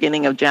December,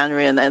 beginning of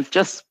January, and then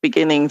just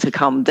beginning to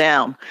come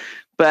down.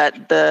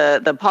 But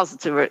the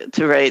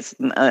positivity rates,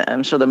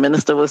 I'm sure the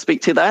minister will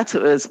speak to that,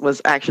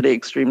 was actually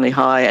extremely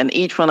high. And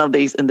each one of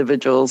these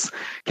individuals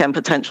can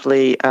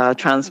potentially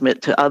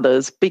transmit to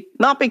others,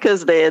 not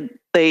because they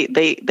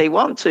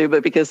want to,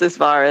 but because this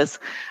virus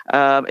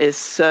is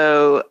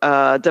so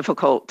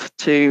difficult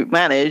to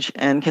manage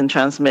and can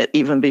transmit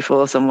even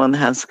before someone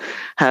has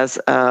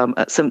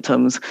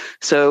symptoms.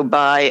 So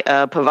by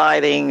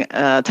providing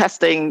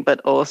testing, but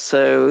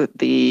also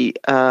the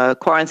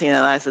quarantine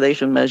and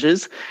isolation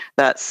measures,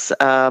 that's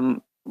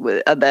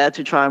are there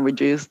to try and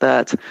reduce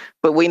that.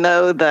 But we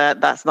know that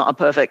that's not a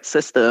perfect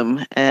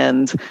system.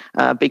 And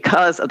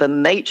because of the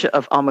nature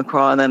of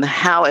Omicron and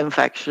how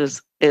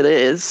infectious it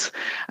is,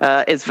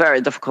 it's very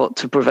difficult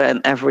to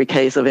prevent every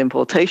case of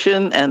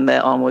importation and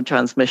their onward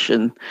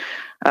transmission.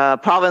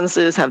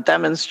 Provinces have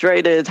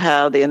demonstrated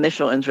how the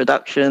initial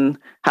introduction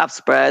have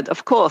spread,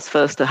 of course,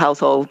 first to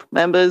household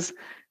members,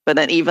 but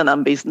then even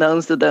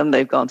unbeknownst to them,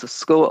 they've gone to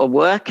school or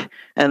work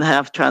and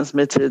have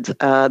transmitted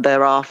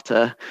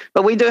thereafter.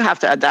 But we do have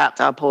to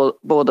adapt our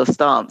border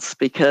stance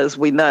because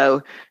we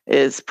know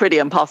it's pretty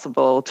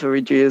impossible to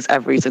reduce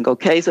every single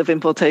case of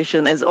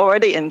importation. It's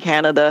already in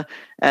Canada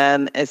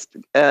and it's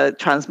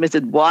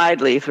transmitted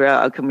widely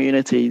throughout our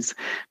communities.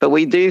 But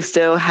we do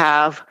still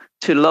have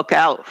to look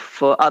out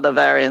for other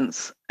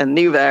variants and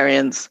new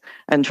variants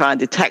and try and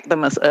detect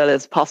them as early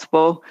as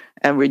possible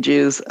and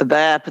reduce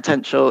their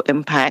potential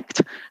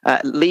impact,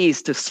 at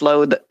least to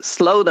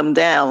slow them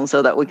down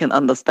so that we can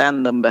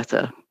understand them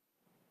better.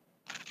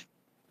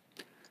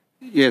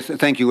 Yes,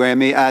 thank you. I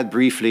may add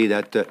briefly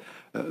that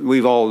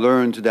we've all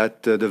learned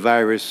that the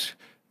virus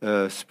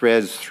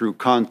spreads through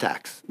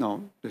contacts.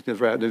 No, the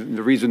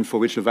reason for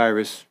which the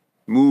virus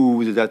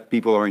moves is that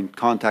people are in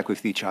contact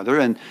with each other,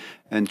 and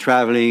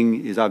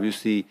traveling is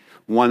obviously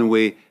one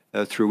way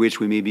through which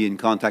we may be in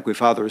contact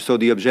with others. So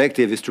the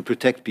objective is to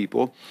protect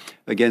people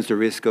against the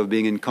risk of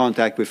being in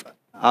contact with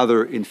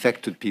other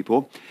infected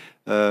people.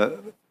 Dr.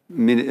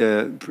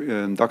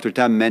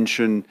 Tam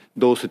mentioned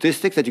those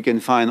statistics that you can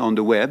find on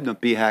the web. The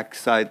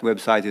PHAC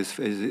website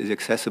is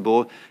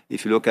accessible.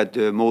 If you look at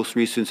the most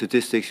recent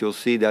statistics, you'll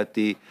see that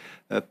the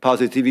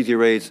positivity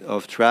rates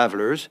of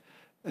travelers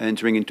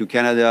entering into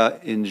Canada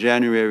in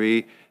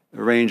January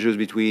ranges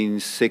between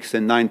 6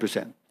 and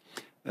 9%,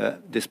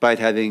 despite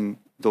having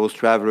those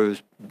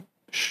travelers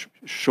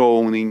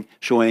showing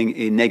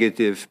a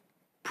negative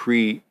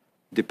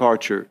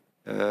pre-departure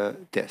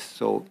test.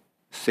 So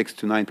 6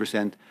 to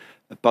 9%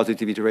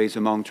 positivity rates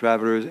among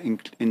travelers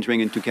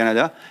entering into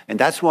Canada. And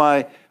that's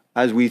why,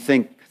 as we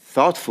think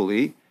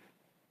thoughtfully,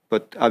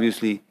 but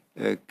obviously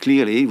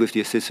clearly with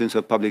the assistance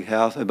of public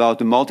health, about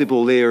the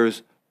multiple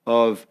layers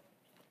of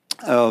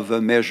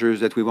measures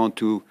that we want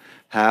to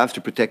have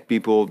to protect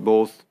people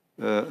both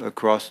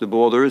across the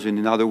borders and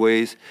in other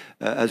ways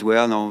as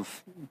well. Now,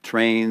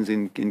 trains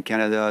in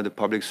Canada, the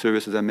public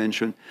service, as I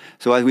mentioned.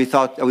 So as we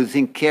thought, I would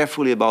think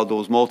carefully about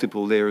those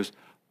multiple layers.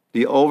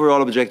 The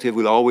overall objective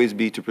will always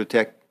be to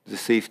protect the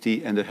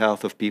safety and the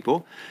health of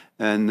people,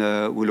 and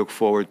we look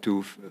forward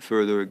to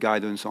further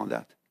guidance on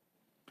that.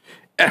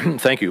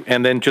 Thank you.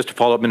 And then just to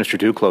follow up, Minister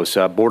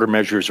Duclos, border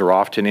measures are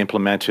often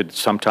implemented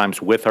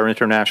sometimes with our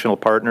international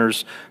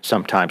partners,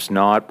 sometimes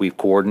not. We've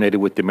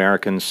coordinated with the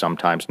Americans,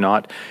 sometimes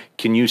not.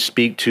 Can you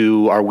speak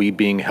to, are we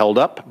being held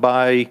up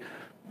by,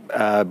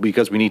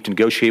 because we need to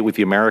negotiate with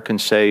the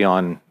Americans, say,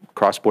 on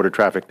cross-border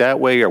traffic that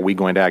way? Are we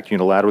going to act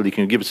unilaterally?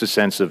 Can you give us a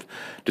sense of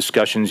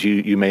discussions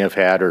you may have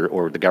had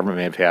or the government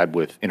may have had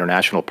with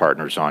international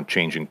partners on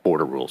changing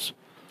border rules?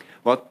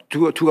 Well,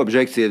 two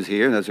objectives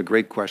here, and that's a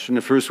great question.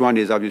 The first one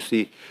is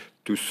obviously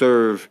to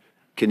serve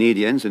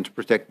Canadians and to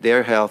protect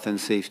their health and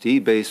safety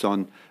based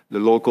on the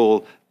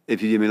local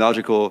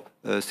epidemiological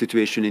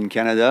situation in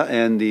Canada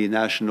and the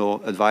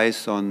national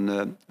advice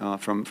on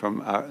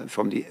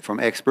from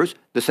experts.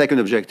 The second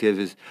objective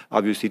is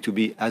obviously to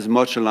be as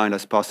much aligned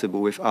as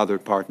possible with other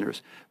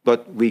partners,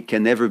 but we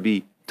can never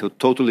be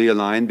totally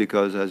aligned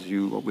because, as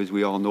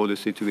we all know, the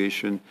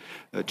situation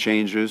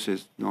changes.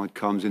 It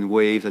comes in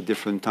waves at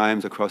different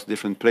times across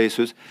different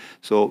places.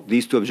 So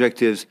these two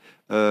objectives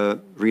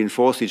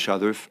reinforce each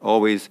other.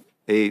 Always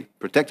A,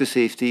 protect the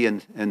safety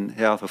and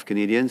health of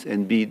Canadians,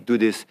 and B, do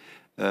this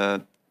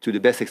to the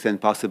best extent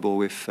possible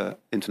with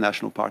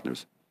international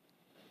partners.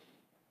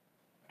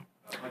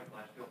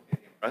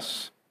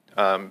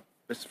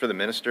 For the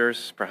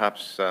ministers,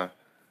 perhaps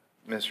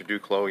Minister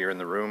Duclos, you're in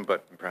the room,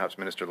 but perhaps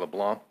Minister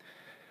LeBlanc.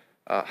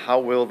 How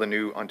will the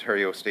new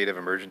Ontario State of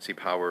Emergency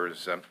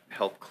powers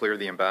help clear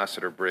the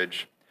Ambassador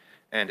Bridge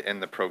and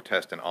end the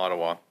protest in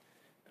Ottawa?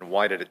 And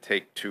why did it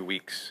take 2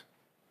 weeks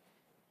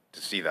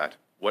to see that?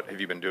 What have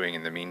you been doing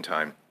in the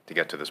meantime to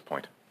get to this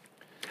point?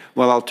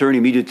 Well, I'll turn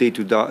immediately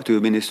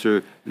to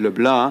Minister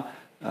LeBlanc.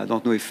 I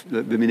don't know if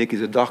Dominic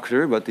is a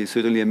doctor, but he's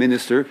certainly a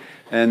minister.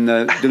 And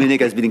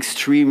Dominic has been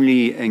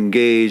extremely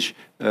engaged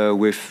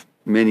with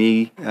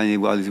many, and he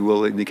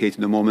will indicate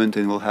in a moment,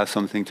 and will have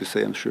something to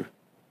say, I'm sure.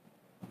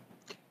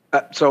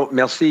 So,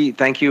 merci.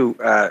 Thank you,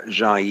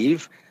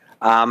 Jean-Yves.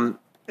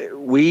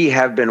 We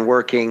have been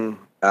working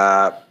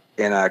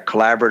in a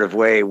collaborative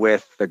way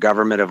with the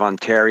Government of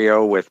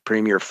Ontario, with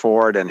Premier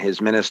Ford and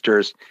his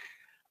ministers,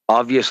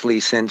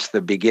 obviously since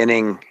the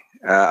beginning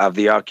of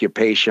the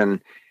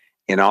occupation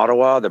in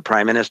Ottawa. The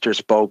Prime Minister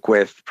spoke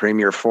with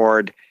Premier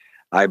Ford,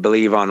 I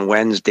believe, on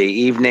Wednesday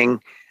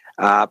evening.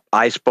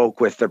 I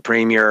spoke with the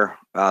Premier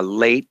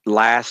late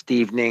last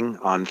evening,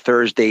 on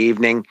Thursday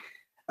evening.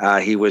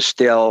 He was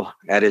still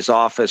at his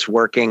office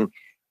working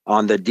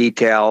on the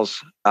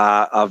details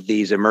of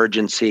these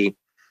emergency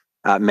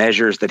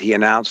measures that he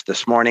announced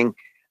this morning.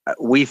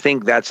 We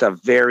think that's a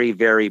very,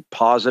 very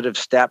positive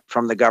step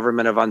from the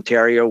Government of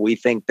Ontario. We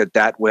think that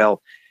that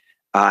will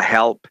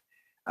help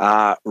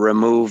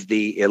remove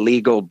the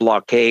illegal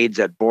blockades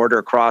at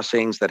border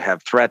crossings that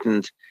have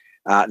threatened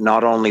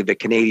not only the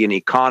Canadian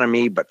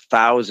economy, but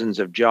thousands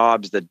of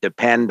jobs that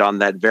depend on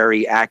that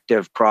very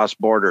active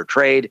cross-border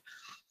trade.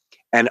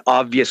 And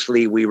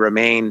obviously, we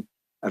remain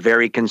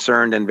very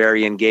concerned and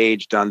very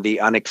engaged on the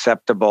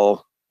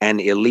unacceptable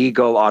and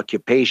illegal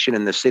occupation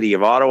in the city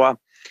of Ottawa.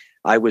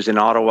 I was in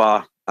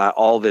Ottawa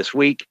all this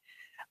week,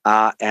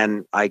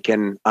 and I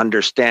can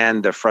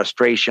understand the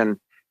frustration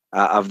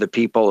of the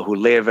people who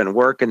live and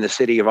work in the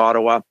city of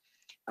Ottawa.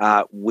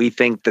 We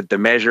think that the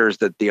measures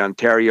that the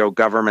Ontario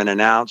government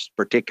announced,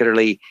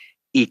 particularly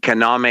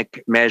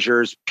economic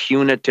measures,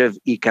 punitive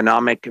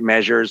economic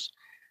measures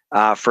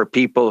for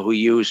people who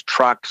use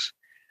trucks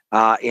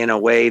in a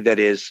way that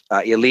is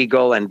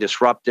illegal and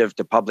disruptive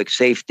to public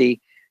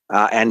safety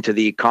and to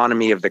the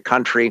economy of the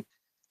country.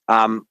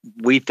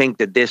 We think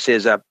that this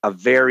is a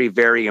very,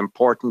 very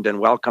important and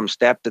welcome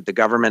step that the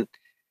government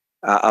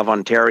of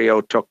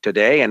Ontario took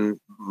today. And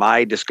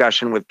my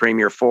discussion with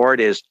Premier Ford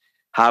is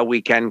how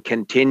we can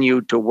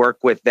continue to work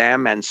with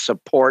them and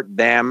support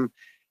them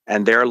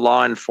and their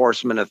law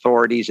enforcement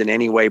authorities in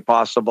any way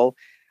possible,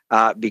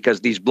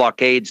 because these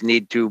blockades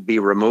need to be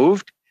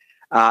removed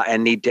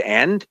and need to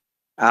end.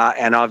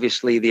 And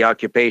obviously, the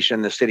occupation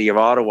in the city of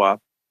Ottawa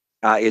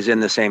is in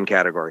the same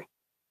category.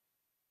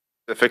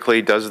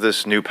 Specifically, does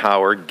this new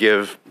power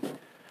give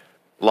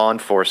law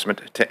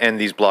enforcement to end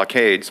these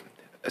blockades,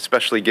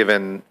 especially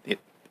given,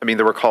 I mean,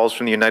 there were calls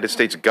from the United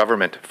States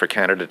government for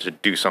Canada to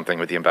do something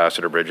with the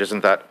Ambassador Bridge.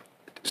 Isn't that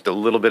just a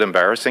little bit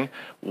embarrassing?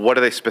 What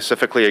are they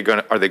specifically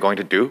are they going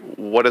to do?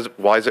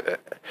 Why is it,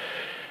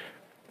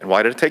 and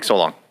why did it take so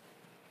long?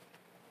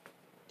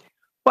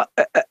 Well,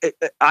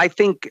 I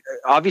think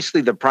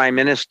obviously the Prime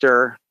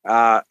Minister,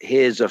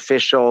 his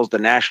officials, the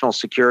National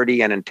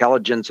Security and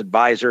Intelligence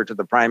Advisor to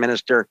the Prime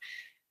Minister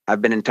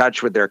have been in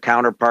touch with their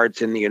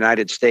counterparts in the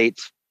United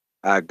States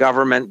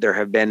government. There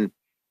have been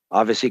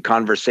obviously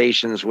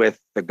conversations with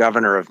the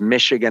Governor of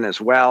Michigan as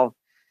well.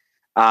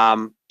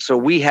 So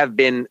we have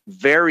been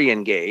very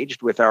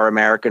engaged with our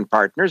American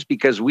partners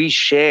because we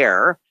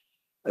share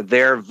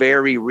their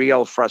very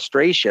real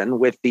frustration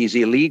with these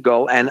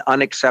illegal and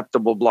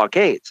unacceptable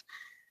blockades.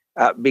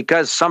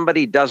 Because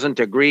somebody doesn't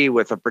agree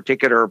with a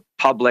particular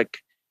public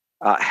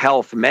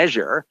health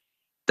measure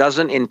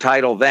doesn't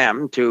entitle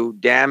them to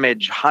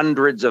damage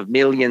hundreds of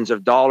millions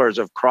of dollars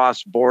of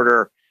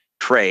cross-border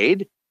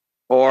trade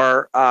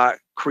or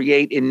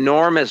create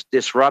enormous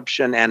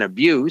disruption and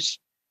abuse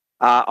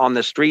on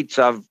the streets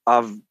of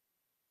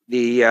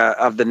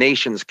the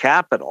nation's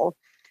capital.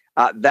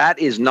 That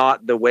is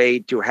not the way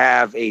to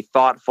have a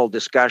thoughtful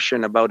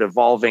discussion about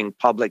evolving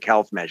public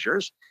health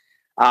measures.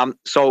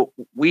 So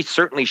we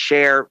certainly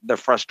share the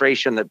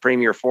frustration that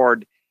Premier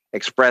Ford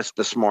expressed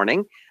this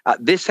morning.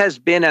 This has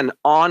been an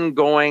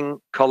ongoing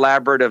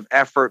collaborative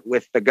effort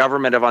with the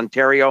Government of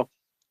Ontario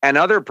and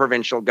other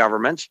provincial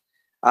governments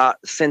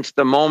since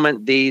the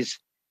moment these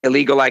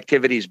illegal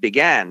activities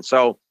began.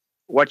 So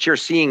what you're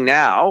seeing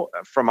now,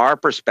 from our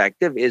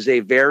perspective, is a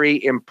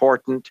very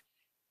important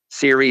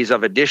series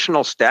of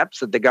additional steps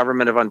that the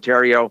Government of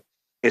Ontario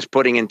is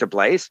putting into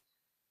place.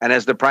 And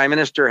as the Prime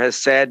Minister has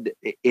said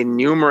in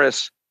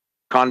numerous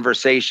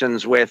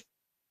conversations with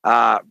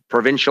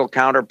provincial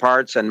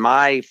counterparts, and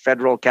my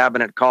federal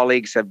cabinet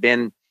colleagues have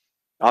been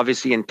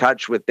obviously in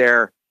touch with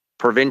their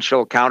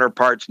provincial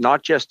counterparts,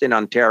 not just in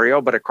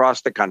Ontario, but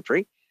across the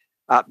country.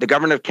 The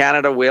Government of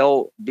Canada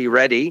will be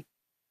ready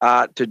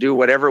to do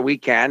whatever we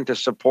can to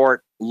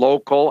support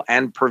local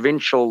and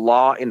provincial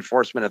law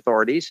enforcement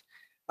authorities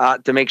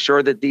to make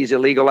sure that these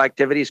illegal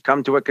activities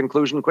come to a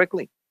conclusion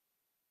quickly.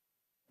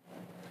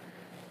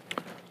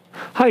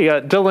 Hi,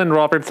 Dylan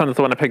Robertson of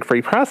the Winnipeg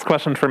Free Press.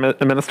 Question for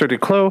Minister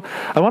Duclos.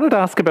 I wanted to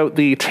ask about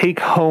the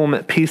take-home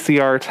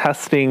PCR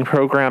testing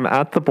program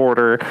at the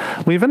border.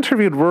 We've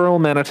interviewed rural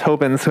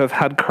Manitobans who have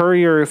had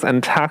couriers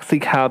and taxi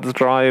cabs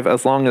drive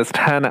as long as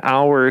 10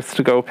 hours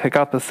to go pick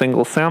up a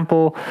single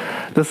sample.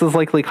 This is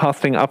likely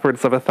costing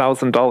upwards of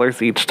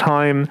 $1,000 each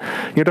time.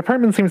 Your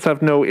department seems to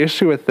have no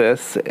issue with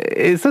this.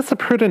 Is this a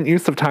prudent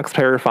use of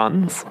taxpayer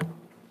funds?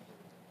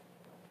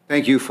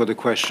 Thank you for the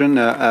question.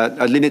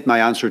 I'll limit my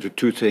answer to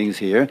two things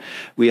here.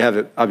 We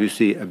have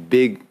obviously a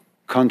big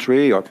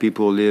country, or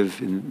people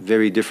live in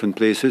very different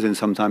places and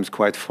sometimes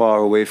quite far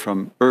away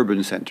from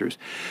urban centers.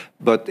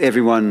 But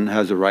everyone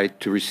has a right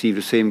to receive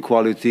the same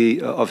quality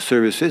of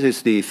services.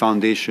 It's the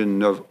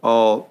foundation of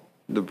all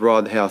the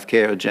broad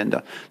healthcare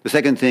agenda. The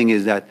second thing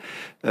is that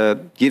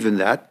given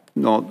that,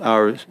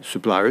 our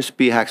suppliers,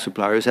 PHAC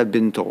suppliers, have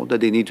been told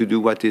that they need to do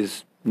what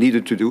is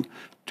needed to do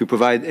to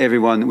provide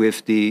everyone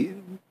with the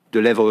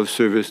level of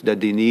service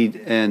that they need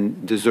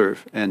and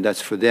deserve. And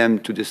that's for them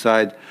to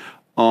decide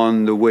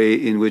on the way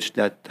in which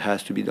that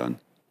has to be done.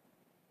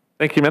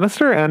 Thank you,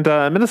 Minister. And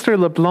Minister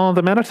LeBlanc,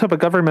 the Manitoba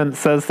government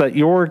says that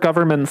your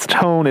government's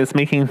tone is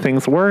making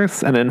things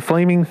worse and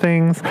inflaming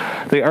things.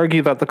 They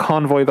argue that the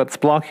convoy that's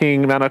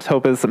blocking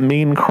Manitoba's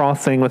main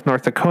crossing with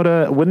North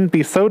Dakota wouldn't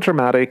be so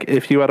dramatic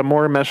if you had a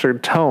more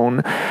measured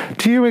tone.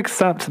 Do you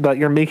accept that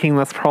you're making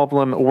this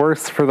problem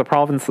worse for the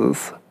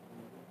provinces?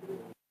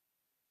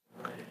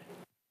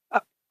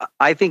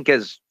 I think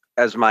as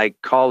my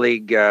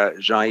colleague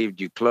Jean-Yves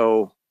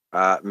Duclos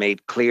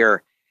made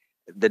clear,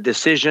 the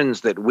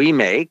decisions that we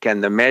make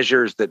and the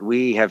measures that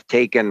we have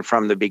taken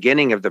from the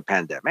beginning of the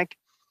pandemic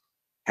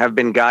have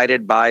been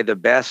guided by the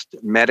best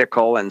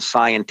medical and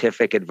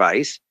scientific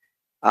advice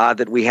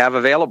that we have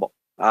available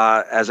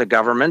as a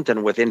government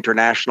and with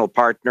international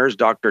partners.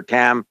 Dr.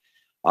 Tam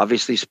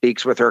obviously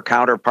speaks with her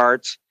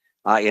counterparts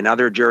in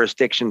other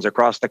jurisdictions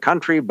across the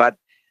country, but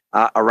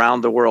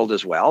around the world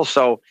as well.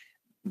 So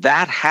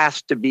that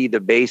has to be the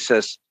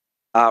basis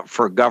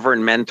for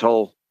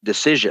governmental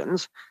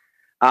decisions.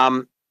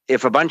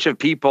 If a bunch of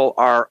people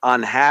are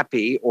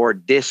unhappy or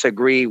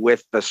disagree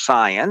with the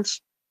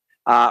science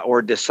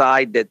or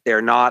decide that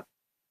they're not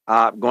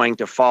going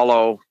to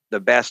follow the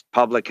best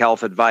public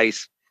health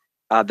advice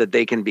that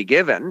they can be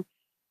given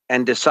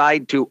and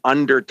decide to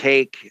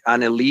undertake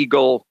an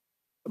illegal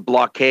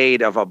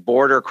blockade of a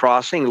border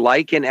crossing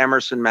like in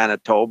Emerson,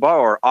 Manitoba,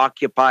 or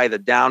occupy the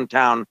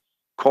downtown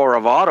core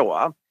of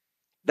Ottawa,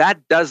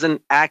 that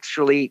doesn't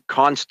actually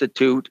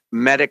constitute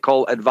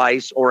medical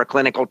advice or a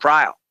clinical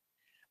trial.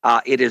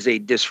 It is a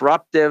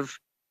disruptive,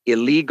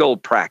 illegal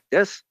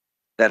practice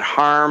that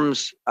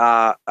harms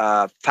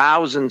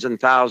thousands and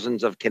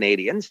thousands of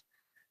Canadians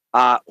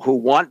who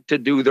want to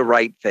do the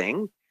right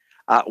thing,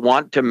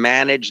 want to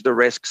manage the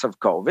risks of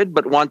COVID,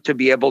 but want to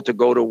be able to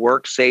go to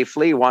work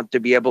safely, want to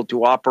be able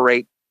to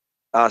operate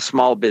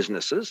small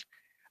businesses.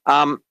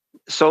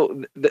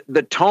 So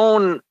the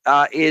tone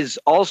is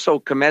also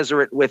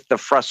commensurate with the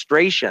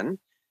frustration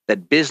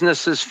that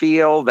businesses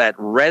feel, that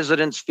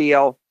residents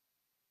feel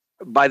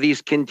by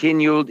these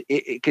continued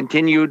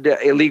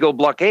illegal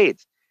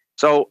blockades.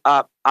 So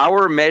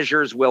our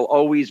measures will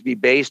always be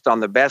based on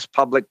the best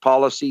public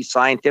policy,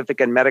 scientific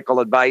and medical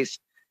advice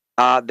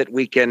that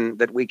we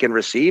can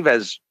receive.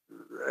 As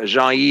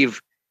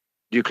Jean-Yves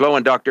Duclos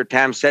and Dr.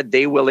 Tam said,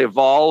 they will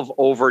evolve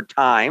over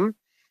time,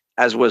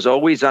 as was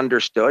always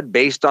understood,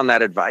 based on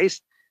that advice.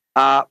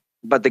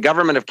 But the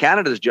Government of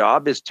Canada's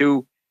job is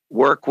to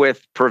work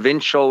with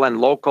provincial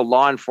and local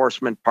law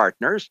enforcement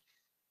partners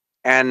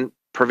and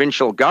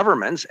provincial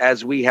governments,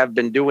 as we have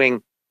been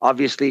doing,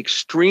 obviously,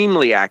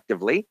 extremely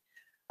actively,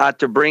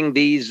 to bring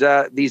these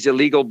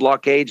illegal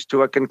blockades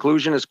to a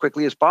conclusion as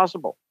quickly as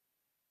possible.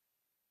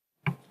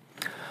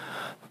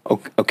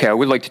 Okay, I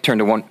would like to turn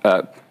to one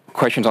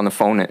questions on the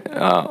phone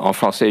en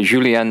français.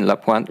 Julienne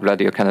Lapointe,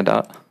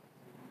 Radio-Canada.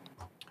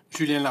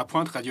 Julienne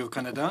Lapointe,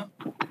 Radio-Canada.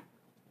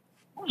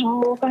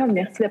 Bonjour,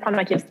 merci de prendre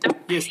ma question.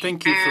 Yes,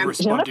 thank you for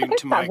responding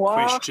to my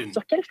question.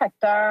 Sur quel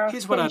facteur,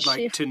 Here's what I'd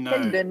like to know.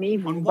 quelles données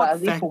vous On what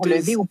basez pour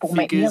lever ou pour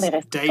maintenir les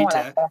restrictions à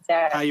la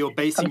frontière? are you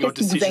basing Comme your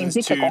qu'est-ce qui vous decisions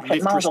indique to lift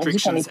concrètement aujourd'hui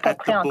qu'on n'est restrictions pas at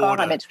prêt the encore à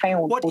border? mettre fin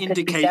aux What tests PCR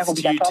indicates to you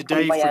obligatoires pour les today,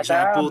 for voyageurs,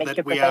 example, mais que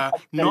that we peut-être are on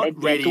peut not l'être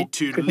ready bientôt?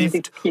 to Pouvez-vous nous lift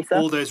expliquer ça?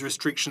 all those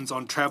restrictions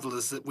on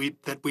travellers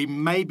that we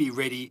may be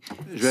ready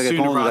Je vais sooner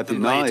répondre rather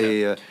than rapidement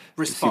later?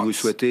 et si vous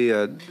souhaitez,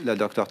 la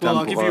Dr Tam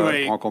I'll give you pourra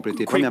a en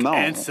compléter. quick Premièrement,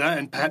 answer,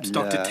 and perhaps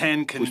Dr.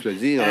 Tam can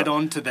add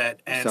on to that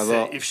ça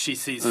va answer if she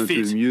sees un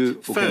peu fit. mieux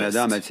au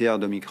Canada en First, matière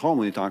d'Omicron.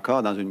 On est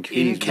encore dans une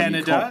crise in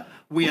Canada,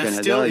 we Au are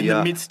Canada, still il in y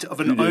a the midst of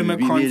plus an de 8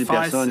 Omicron 000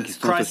 personnes qui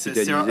sont crisis.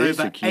 There are hospitalisées,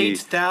 ce over qui est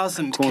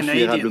 8,000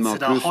 considérablement Canadians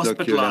that are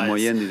plus que la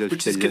moyenne des hospitalized,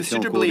 which is hospitalisations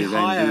au cours considerably des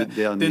higher 22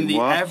 derniers than the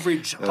mois.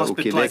 average Au Québec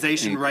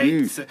hospitalization inclus,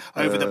 rates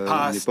over the on n'est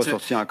past pas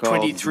sorti encore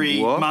du 23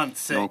 bois.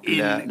 months Donc in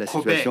la Quebec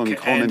situation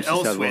Omicron, and même si ça va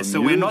elsewhere. So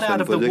we're mieux, not ça out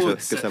ne of veut the pas dire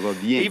woods. que ça va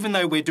bien. Even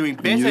though we're doing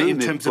better Mieux, in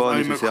mais terms of pas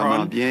nécessairement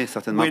Omicron, bien,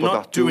 certainement we're pas not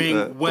partout doing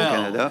au well,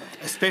 Canada.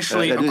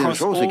 especially La deuxième across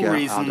chose, c'est all qu'en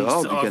regions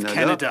dehors du of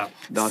Canada.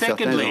 dans certains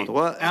Secondly,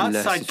 endroits, la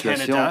outside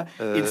situation Canada,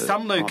 in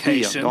some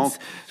empire. locations, Donc,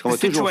 ce qu'on the va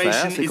toujours faire,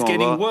 situation c'est is qu'on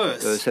getting va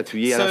worse.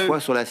 s'appuyer à la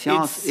fois sur la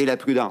science et la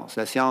prudence.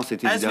 La science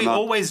est As we évidemment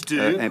always do,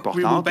 importante,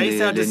 we will mais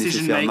base our elle est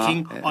decision-making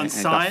nécessairement on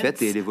imparfaite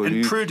science et elle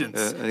évolue and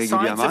prudence.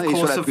 régulièrement. Science, of Et sur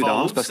course, la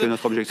prudence, parce que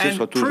notre objectif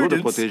sera toujours de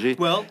protéger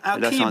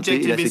la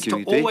santé et la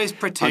sécurité.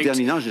 En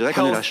terminant, je dirais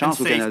qu'on a la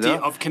chance au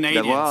Canada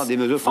d'avoir des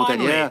mesures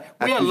frontalières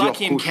à plusieurs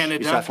couches.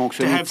 Et ça a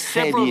fonctionné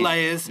très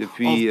bien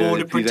depuis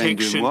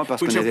 22 mois,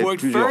 parce qu'on avait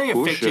plusieurs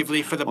couches.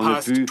 On a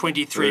pu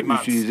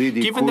utiliser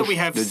des couches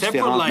de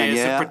différentes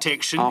manières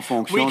en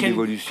fonction de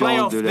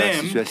l'évolution de la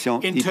situation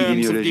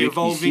épidémiologique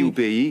ici au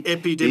pays et à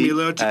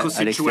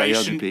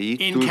l'extérieur du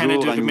pays, toujours à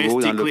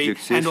nouveau dans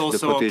l'objectif de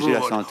protéger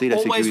la santé et la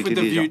sécurité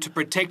des gens.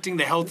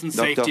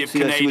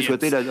 Si vous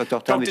souhaitez, la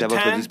Dr Tam est à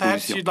votre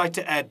disposition.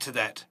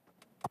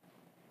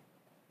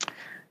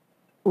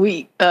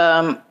 Oui,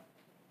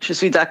 je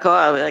suis d'accord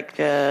avec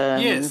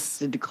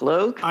Ministre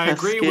Duclos parce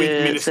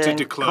que c'est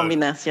une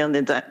combinaison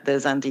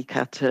des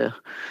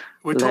indicateurs.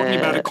 We're talking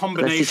about a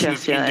combination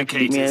of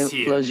indicators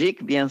here.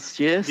 Bien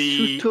sûr,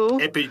 the surtout,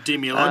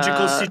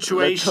 epidemiological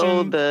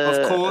situation,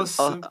 of course,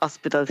 and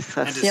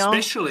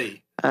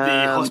especially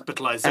the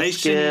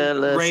hospitalization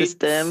le rates.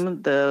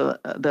 Système de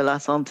la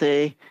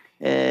santé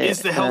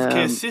is the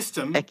healthcare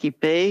system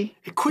équipé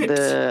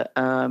de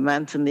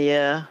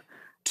maintenir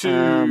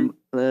le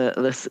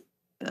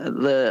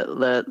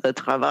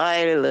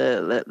travail,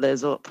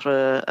 les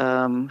autres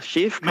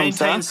chiffres comme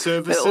ça.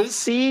 Mais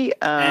aussi,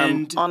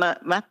 on a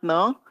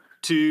maintenant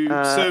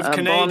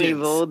un bon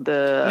niveau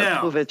de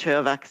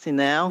couverture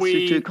vaccinale,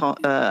 surtout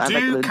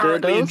avec le 2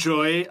 doses,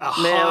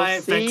 mais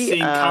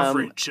aussi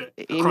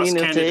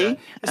immunité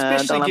dans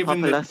la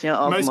population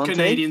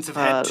augmentée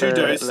par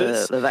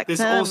le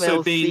vaccin, mais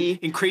aussi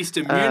increased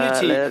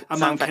immunity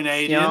among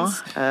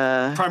Canadians,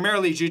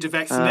 primarily due to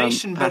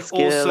vaccination, but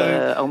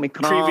also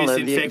previous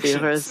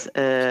infections.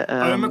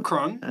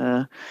 Omicron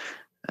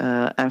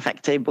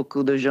infecté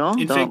beaucoup de gens,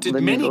 donc le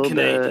niveau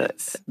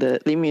de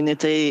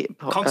l'immunité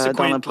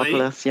dans la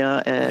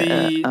population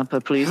est un peu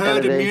plus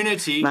élevé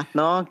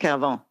maintenant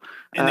qu'avant.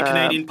 In the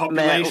Canadian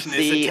population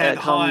is a tad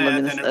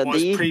higher than it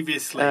was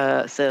previously.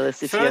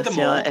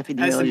 Furthermore, as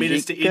the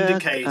Minister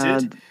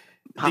indicated,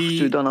 it's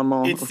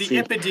the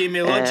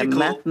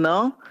epidemiological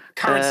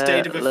current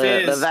state of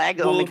affairs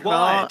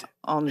worldwide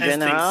en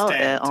général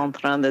est en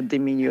train de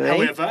diminuer.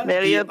 However, mais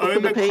il y a beaucoup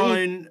de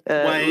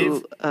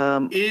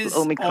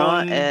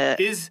Omicron wave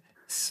is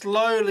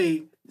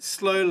slowly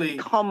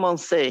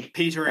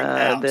petering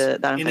out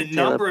in a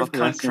number of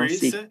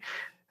countries.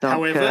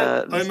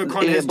 However,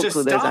 Omicron has just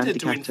started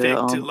to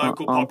infect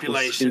local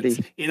populations.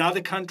 In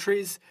other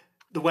countries,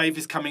 the wave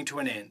is coming to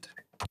an end.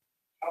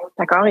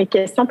 D'accord. Et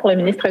question pour le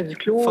ministre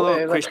Duclos,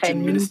 votre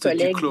ami,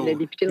 collègue, le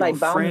député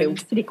Lightbound, mais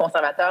aussi les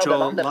conservateurs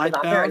demandent de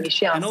présenter un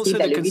échéancier de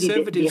la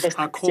levée des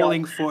restrictions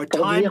pour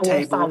dire où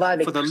on s'en va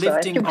avec tout ça.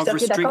 Est-ce que vous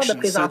seriez d'accord de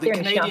présenter un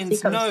échéancier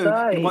comme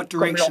ça, et comme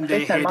l'ont fait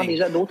finalement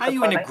déjà d'autres provinces?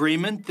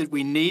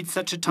 Oui,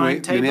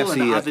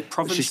 merci.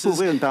 Si je peux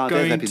ouvrir une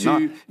parenthèse rapidement,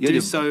 il y a,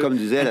 comme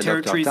disait la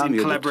Dr Tam,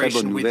 il y a de très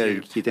bonnes nouvelles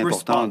qui est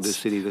important de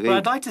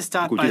célébrer du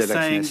côté de la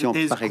vaccination.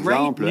 Par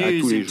exemple, à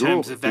tous les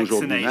jours,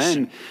 aujourd'hui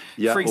même,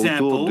 il y a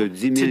autour de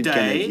 10 000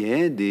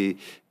 Canadiens, des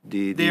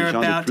gens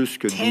de plus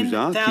que 12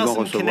 ans qui vont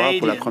recevoir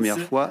pour la première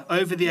fois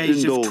une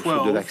dose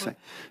de vaccin.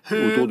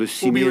 Autour de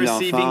 6 000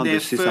 enfants de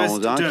 6 à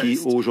 11 ans qui,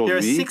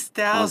 aujourd'hui,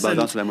 en se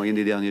basant sur la moyenne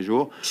des derniers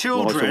jours,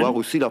 vont recevoir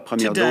aussi leur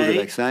première dose de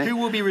vaccin.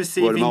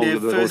 Probablement,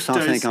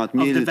 150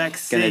 000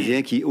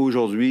 Canadiens qui,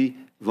 aujourd'hui,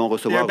 vont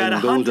recevoir une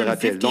dose de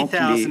rappel. Donc,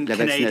 la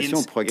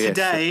vaccination progresse.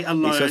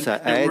 Et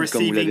ça aide,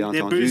 comme vous l'avez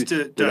entendu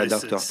de la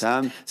Dr.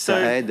 Tam, ça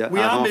aide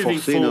à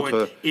renforcer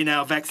notre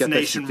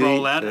capacité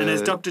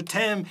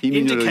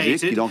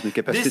immunologique et donc notre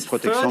capacité de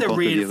protection contre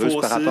le virus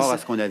par rapport à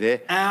ce qu'on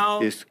avait en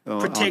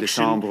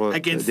décembre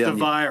dernier.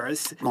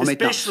 Bon,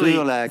 maintenant,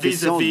 sur la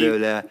question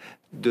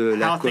de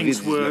la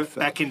COVID-19.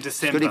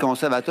 Ce que les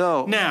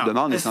conservateurs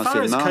demandent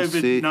essentiellement,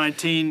 c'est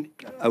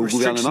au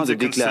gouvernement de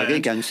déclarer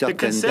qu'à une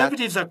certaine date,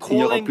 il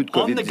n'y aura plus de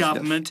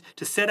COVID-19.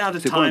 Ce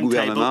n'est pas un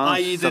gouvernement,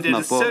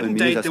 certainement pas un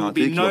ministre de la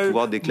Santé qui va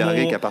pouvoir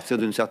déclarer qu'à partir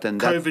d'une certaine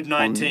date,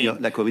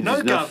 la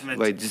COVID-19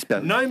 va être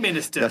disparue.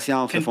 La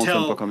science ne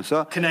fonctionne pas comme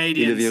ça et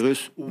le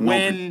virus non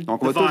plus.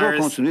 Donc, on va toujours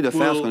continuer de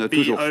faire ce qu'on a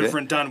toujours fait,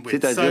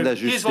 c'est-à-dire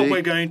d'ajuster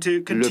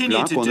le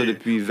plan qu'on a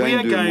depuis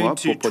 22 mois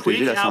pour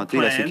protéger la santé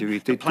et la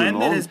sécurité de tout le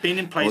monde.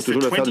 On va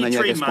toujours le faire de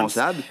manière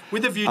responsable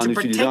en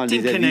utilisant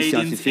les avis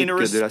scientifiques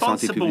de la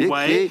santé publique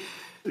et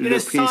le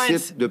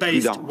principe de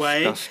prudence,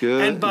 parce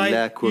que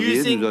la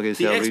COVID nous a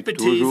réservé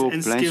toujours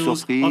plein de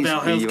surprises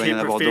et il va y en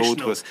avoir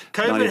d'autres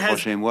dans les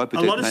prochains mois,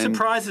 peut-être même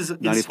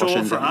dans les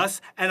prochaines années.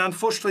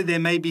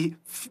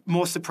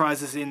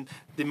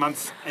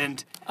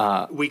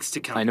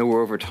 I know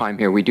we're over time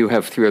here. We do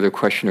have 3 other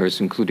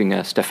questioners,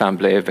 including Stéphane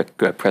Blais avec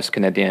Presse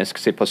Canadienne. Est-ce que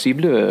c'est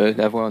possible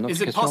d'avoir une autre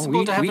question? Is it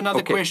possible to have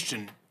another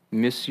question?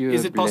 Monsieur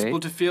Is it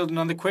possible to field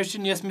another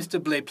question? Yes, Mr.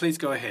 Blais, please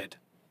go ahead.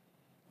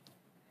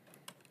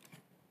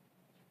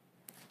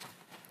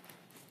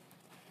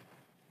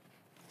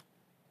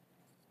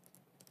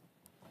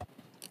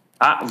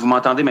 Ah, vous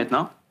m'entendez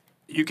maintenant?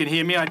 You can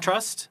hear me, I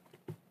trust?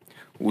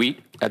 Oui,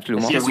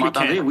 absolument. Est-ce que vous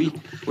m'entendez? Oui.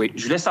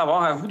 Je voulais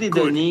savoir, avez-vous des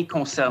données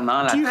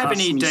concernant la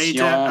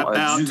transmission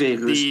du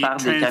virus par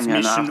des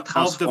camionneurs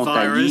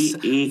transfrontaliers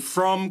et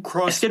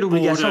est-ce que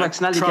l'obligation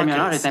vaccinale des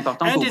camionneurs est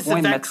importante au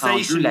point de mettre en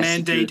jeu la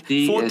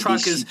sécurité des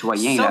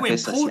citoyens et la paix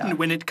sociale?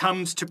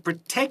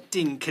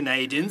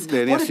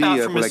 Merci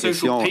pour la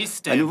question.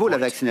 À nouveau, la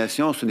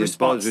vaccination, ce n'est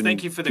pas une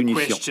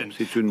punition,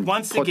 c'est une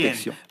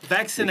protection.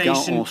 Et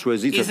quand on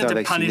choisit de se faire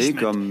vacciner,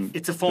 comme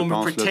je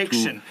pense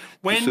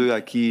tous ceux à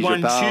qui je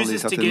parle, et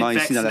certainement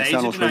ici dans la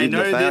salle, ont choisi de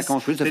le faire. Quand on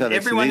choisit de se faire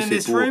vacciner,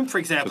 c'est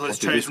pour se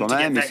protéger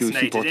soi-même, mais c'est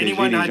aussi protéger les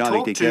gens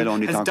avec lesquels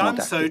on est en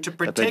contact. Ça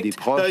peut être des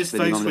proches, ça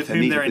peut être des membres de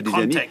famille, ça peut être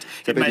des amis,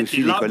 ça peut être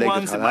aussi des collègues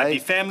de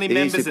travail.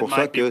 Et c'est pour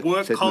ça que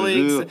cette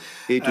mesure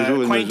est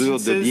toujours une mesure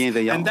de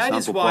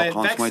bienveillance, pour pouvoir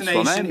prendre soin de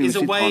soi-même et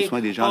aussi de prendre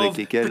soin des gens avec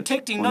lesquels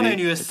on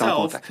est en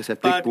contact. Ça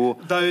s'applique pour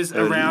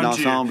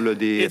l'ensemble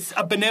des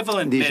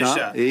gens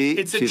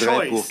et c'est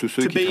vrai pour tous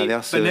ceux qui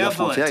traversent la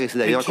frontière et c'est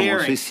d'ailleurs, comme on le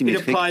sait,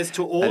 symétrique avec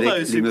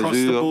les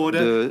mesures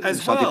de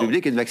santé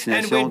publique et de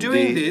vaccination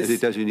des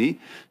États-Unis.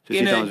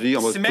 Ceci étant dit,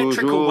 on va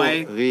toujours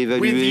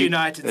réévaluer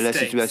la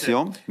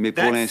situation, mais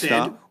pour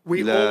l'instant,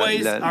 la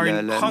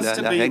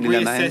règle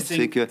est la même,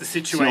 c'est que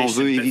si on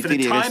veut éviter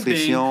les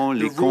restrictions,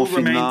 les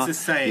confinements,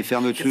 les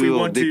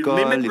fermetures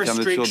d'écoles, les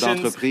fermetures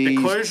d'entreprises,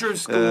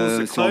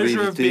 si on veut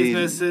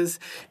éviter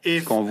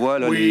ce qu'on voit,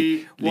 là,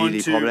 les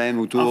problèmes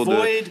autour de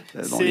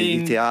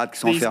les théâtres qui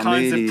sont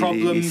fermés,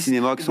 les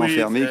cinémas qui sont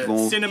fermés, qui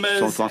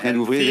sont en train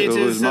d'ouvrir,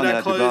 heureusement, dans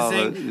la plupart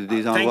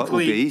des endroits au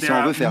pays. Si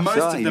on veut faire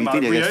ça, éviter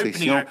les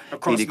restrictions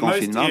et les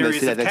confinements,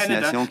 c'est la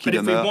vaccination qui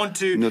demeure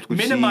notre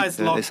outil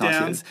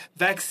essentiel.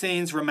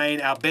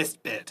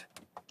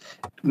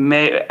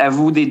 Mais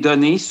avez-vous des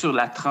données sur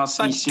la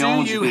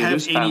transmission du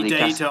virus par des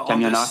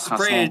camionneurs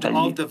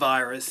transfrontaliers?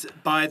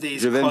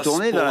 Je vais me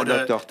tourner vers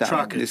la Dr.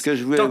 Tam. Et ce que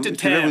je voulais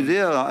vous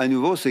dire à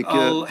nouveau, c'est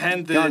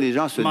que quand les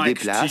gens se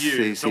déplacent,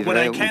 et c'est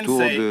vrai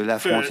autour de la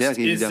frontière,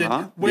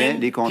 évidemment, bien,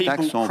 les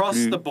contacts sont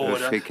plus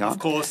fréquents.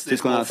 C'est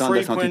ce qu'on entend de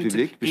la santé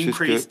publique, puis c'est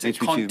ce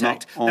qu'intuitivement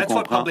on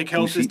comprend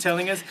aussi.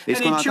 Et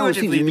ce qu'on entend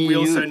aussi du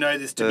milieu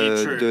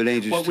de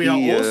l'industrie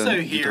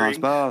du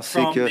transport,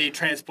 c'est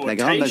que la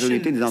grande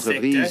majorité des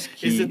entreprises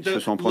qui se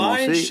sont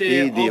prononcées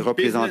et des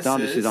représentants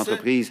de ces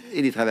entreprises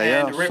et des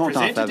travailleurs sont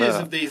en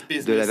faveur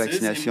de la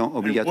vaccination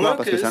obligatoire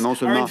parce que ça non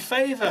seulement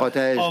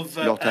protège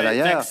leurs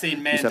travailleurs,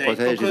 mais ça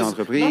protège les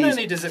entreprises,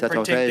 ça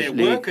protège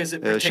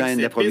les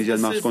chaînes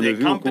d'approvisionnement. Ce qu'on a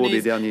vu au cours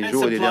des derniers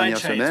jours et des dernières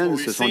semaines,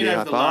 ce sont des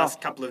rapports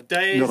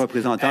de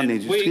représentants de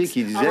l'industrie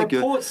qui disaient que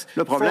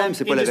le problème,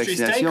 c'est pas la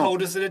vaccination,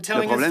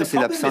 le problème, c'est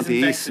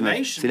l'absentéisme,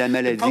 c'est la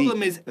maladie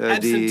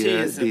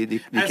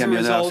des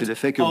camionneurs, c'est le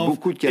fait que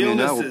beaucoup de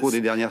camionneurs, au cours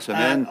des dernières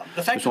semaines,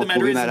 se sont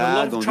trouvés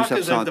malades, ont dû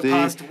s'absenter.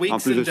 En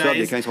plus de ça,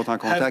 quand ils sont en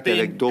contact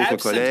avec d'autres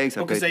collègues,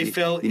 ça peut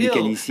être des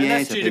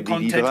mécaniciens, ça peut être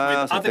des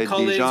livreurs, ça peut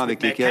être des gens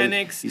avec lesquels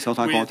ils sont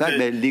en contact.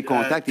 Mais les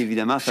contacts,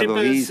 évidemment,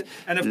 favorisent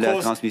la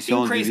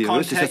transmission du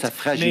virus et ça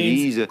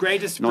fragilise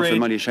non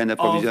seulement les chaînes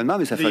d'approvisionnement,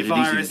 mais ça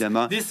fragilise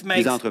évidemment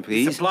les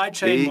entreprises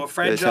et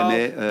ça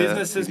met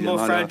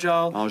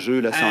évidemment en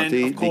jeu la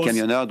santé des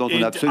camionneurs dont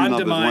on a absolument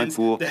besoin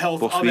pour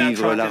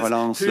poursuivre la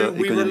relance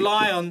économique.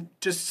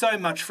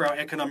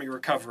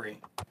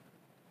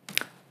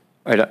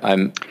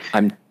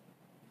 I'm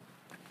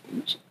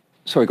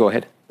sorry, go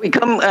ahead. Oui,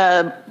 comme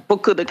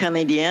beaucoup de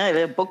Canadiens, il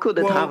y a beaucoup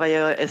de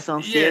travailleurs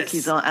essentiels qui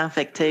sont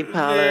infectés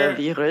par le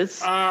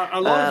virus.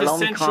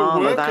 L'Omicron,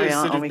 le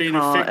variant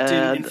Omicron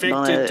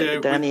dans les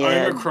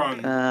dernières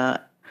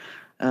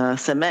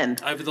semaines.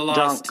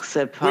 Donc,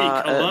 c'est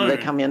pas, les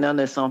camionneurs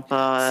ne sont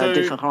pas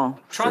différents.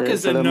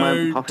 C'est la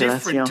même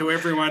population.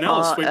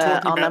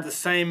 On n'a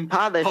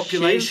pas de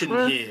chiffres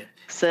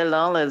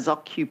selon les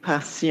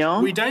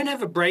occupations We don't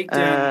have a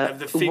breakdown of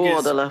the au bord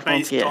figures de la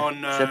based frontière. on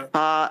C'est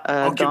pas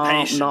dans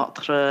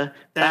notre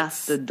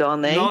base de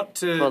données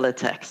pour le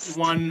texte.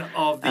 One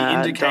of the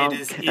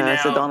indicators Donc, in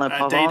c'est dans la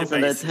our province et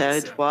le databases.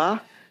 territoire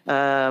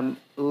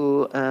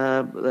où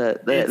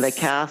les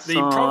cas The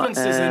sont provinces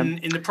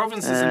in the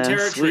provinces and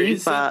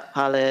territories par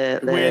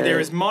where there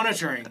is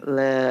monitoring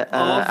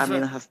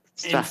of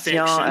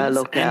infections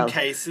locales. and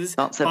cases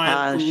Donc, c'est pas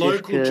by un chiffre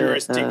local que,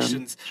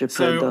 jurisdictions. je peux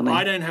So donner.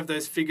 I don't have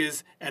those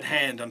figures at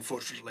hand,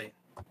 unfortunately.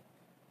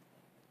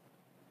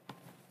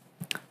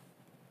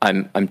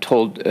 I'm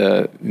told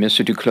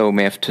Mr. Duclos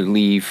may have to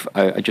leave.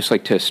 I'd just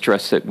like to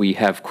stress that we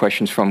have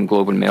questions from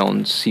Globe and Mail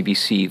and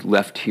CBC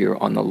left here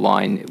on the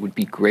line. It would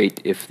be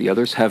great if the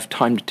others have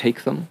time to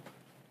take them.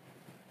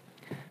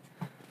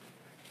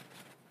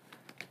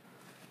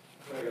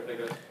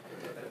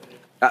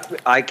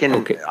 I can.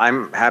 Okay.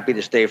 I'm happy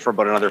to stay for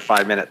about another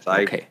 5 minutes.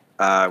 Okay.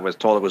 I was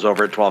told it was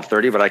over at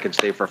 12:30, but I can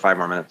stay for 5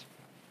 more minutes.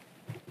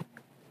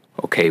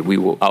 Okay, we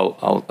will.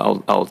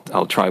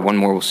 I'll try one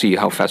more. We'll see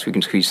how fast we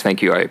can squeeze.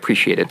 Thank you. I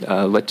appreciate it.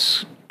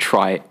 Let's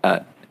try.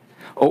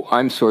 Oh,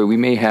 I'm sorry. We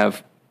may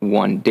have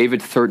one.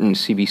 David Thurton,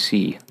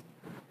 CBC.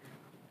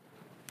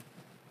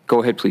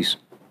 Go ahead, please.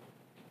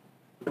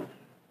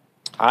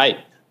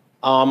 Hi.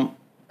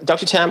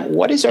 Dr. Tam,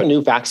 what is our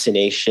new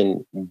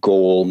vaccination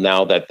goal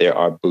now that there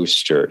are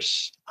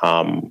boosters?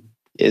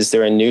 Is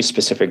there a new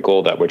specific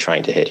goal that we're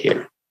trying to hit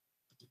here?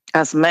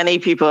 As many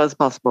people as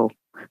possible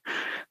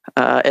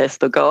is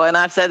the goal. And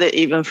I've said it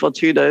even for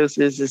 2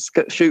 doses, is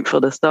shoot for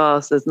the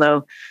stars. There's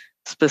no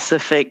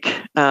specific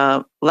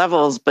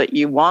levels, but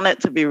you want it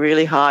to be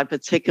really high,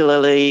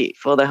 particularly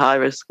for the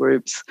high-risk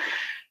groups.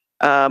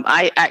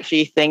 I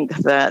actually think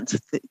that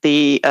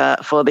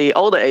for the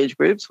older age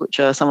groups, which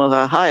are some of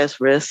our highest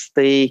risks,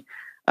 the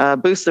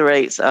booster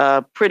rates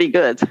are pretty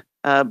good.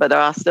 But there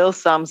are still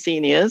some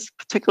seniors,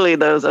 particularly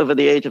those over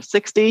the age of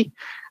 60,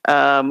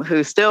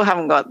 who still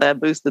haven't got their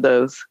booster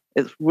dose.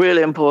 It's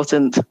really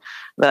important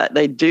that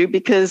they do,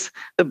 because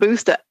the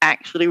booster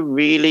actually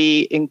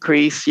really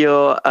increase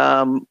your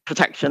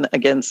protection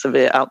against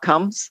severe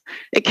outcomes.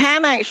 It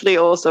can actually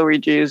also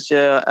reduce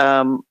your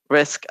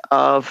risk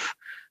of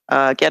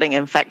getting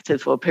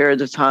infected for a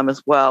period of time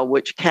as well,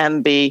 which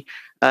can be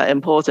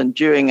important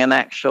during an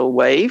actual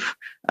wave.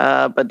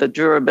 But the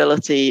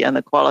durability and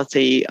the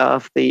quality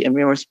of the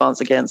immune response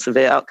against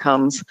severe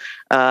outcomes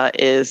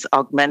is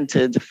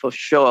augmented for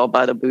sure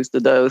by the booster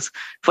dose.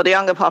 For the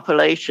younger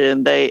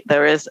population,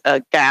 there is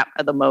a gap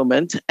at the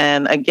moment.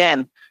 And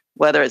again,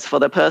 whether it's for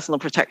the personal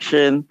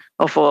protection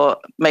or for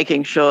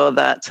making sure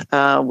that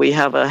we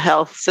have a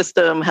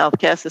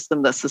healthcare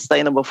system that's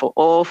sustainable for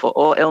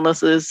all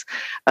illnesses,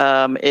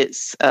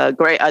 it's a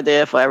great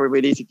idea for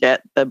everybody to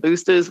get their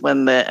boosters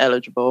when they're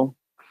eligible.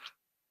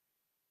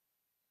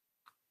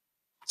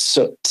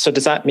 So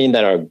does that mean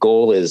that our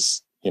goal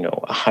is,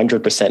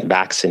 100%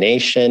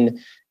 vaccination?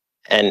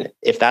 And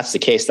if that's the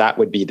case, that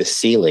would be the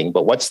ceiling.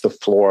 But what's the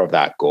floor of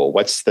that goal?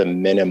 What's the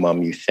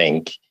minimum you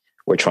think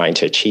we're trying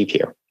to achieve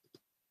here?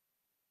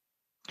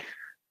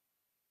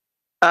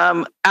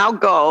 Our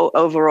goal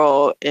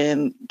overall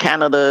in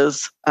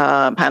Canada's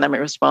pandemic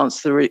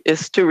response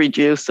is to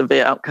reduce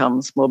severe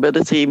outcomes,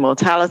 morbidity,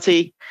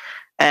 mortality,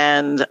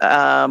 and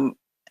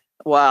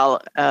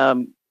while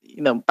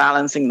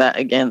balancing that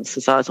against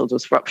societal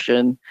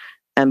disruption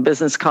and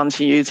business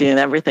continuity, and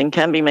everything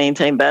can be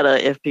maintained better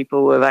if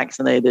people were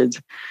vaccinated.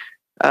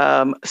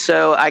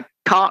 So I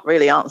can't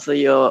really answer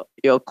your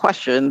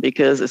question,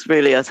 because it's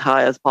really as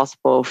high as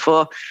possible.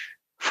 For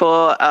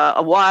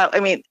a while,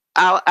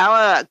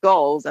 our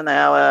goals and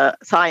our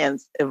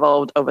science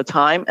evolved over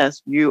time,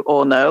 as you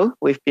all know.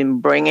 We've been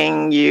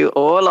bringing you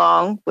all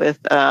along with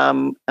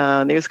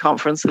news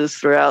conferences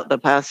throughout the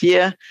past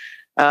year.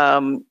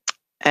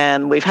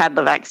 And we've had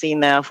the vaccine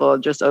now for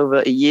just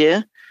over a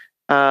year.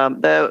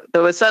 There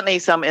were certainly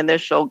some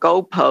initial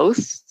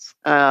goalposts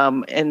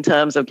in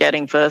terms of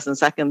getting first and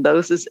second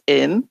doses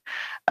in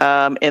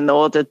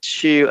order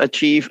to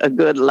achieve a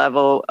good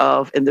level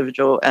of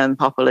individual and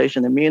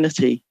population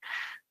immunity.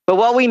 But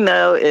what we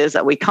know is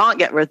that we can't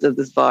get rid of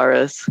this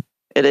virus.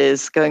 It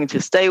is going to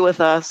stay with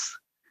us.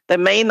 There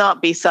may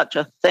not be such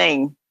a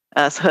thing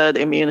as herd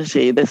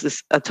immunity. This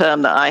is a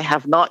term that I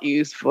have not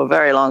used for a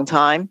very long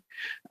time.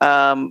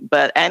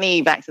 But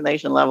any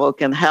vaccination level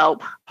can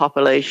help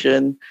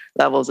population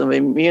levels of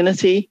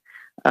immunity.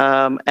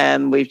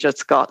 And we've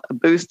just got a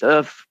boost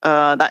of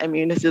that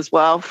immunity as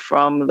well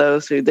from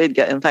those who did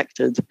get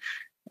infected,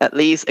 at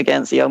least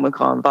against the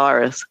Omicron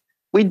virus.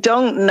 We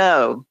don't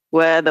know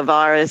where the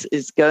virus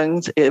is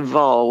going to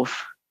evolve.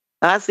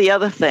 That's the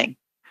other thing.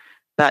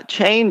 that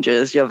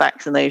changes your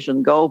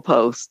vaccination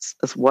goalposts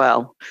as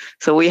well.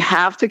 So we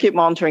have to keep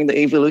monitoring the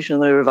evolution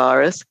of the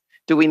virus.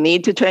 Do we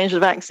need to change the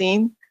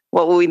vaccine?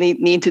 What will we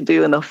need to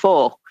do in the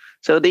fall?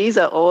 So these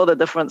are all the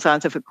different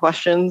scientific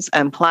questions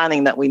and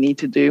planning that we need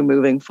to do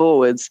moving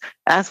forwards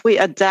as we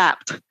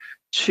adapt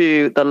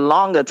to the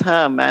longer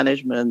term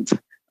management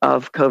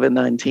of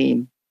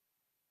COVID-19.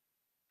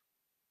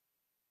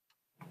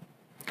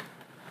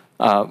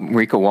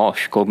 Marika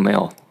Walsh, Globe and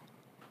Mail.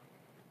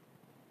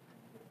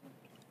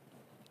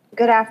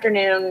 Good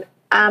afternoon.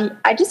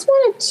 I just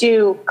wanted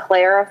to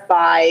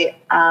clarify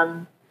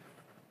on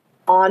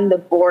the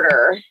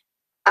border.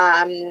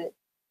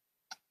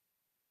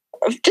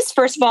 Just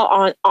first of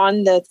all,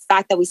 on the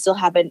fact that we still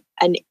have an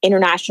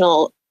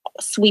international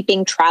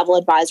sweeping travel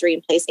advisory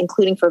in place,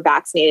 including for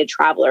vaccinated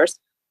travelers.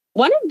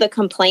 One of the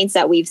complaints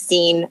that we've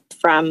seen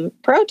from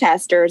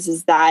protesters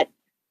is that,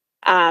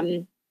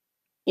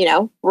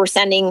 we're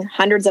sending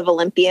hundreds of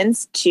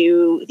Olympians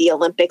to the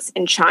Olympics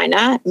in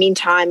China.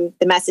 Meantime,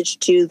 the message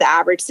to the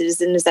average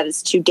citizen is that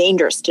it's too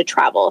dangerous to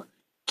travel.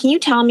 Can you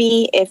tell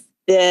me if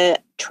the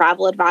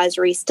travel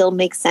advisory still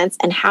makes sense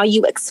and how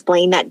you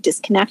explain that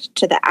disconnect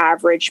to the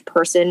average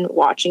person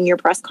watching your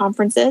press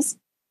conferences?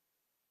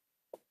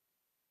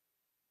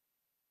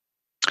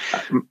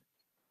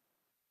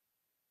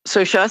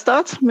 So shall I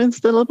start,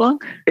 Minister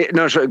LeBlanc?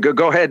 No,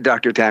 go ahead,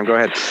 Dr. Tam, go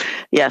ahead.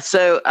 Yeah,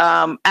 so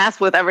as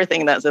with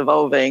everything that's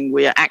evolving,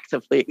 we are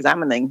actively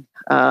examining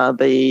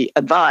the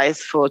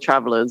advice for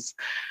travelers.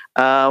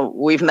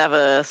 We've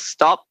never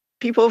stopped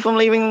people from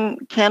leaving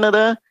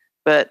Canada,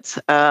 but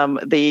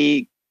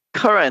the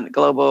current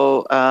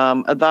global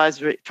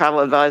travel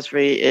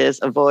advisory is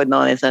avoid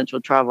non-essential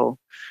travel.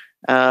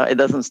 It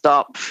doesn't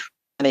stop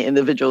any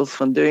individuals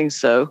from doing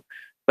so,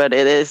 but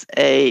it is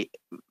a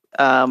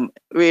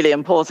really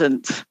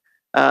important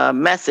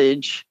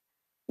message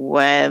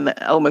when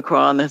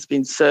Omicron has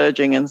been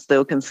surging and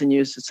still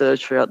continues to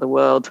surge throughout the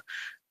world.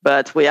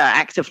 But we are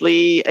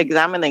actively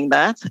examining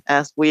that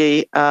as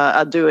we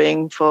are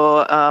doing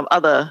for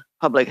other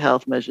public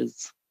health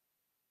measures.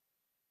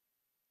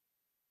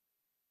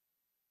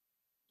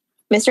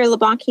 Mr.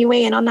 LeBlanc, can you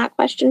weigh in on that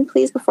question,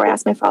 please, before I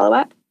ask my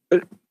follow-up?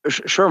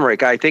 Sure,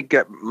 Marika. I think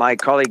my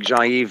colleague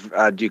Jean-Yves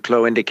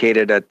Duclos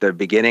indicated at the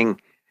beginning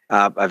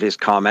of his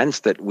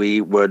comments that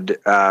we would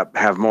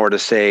have more to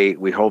say,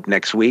 we hope,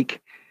 next week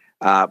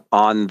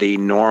on the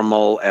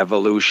normal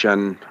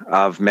evolution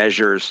of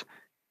measures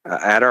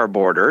at our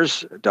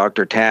borders.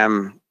 Dr.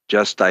 Tam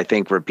just, I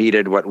think,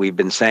 repeated what we've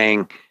been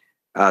saying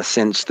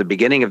since the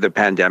beginning of the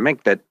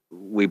pandemic, that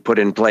we put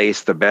in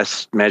place the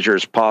best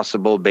measures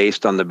possible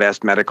based on the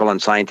best medical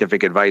and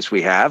scientific advice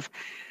we have.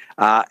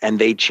 And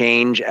they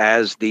change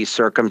as the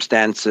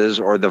circumstances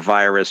or the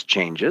virus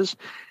changes.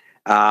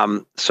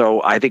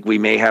 So I think we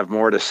may have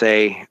more to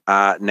say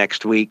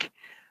next week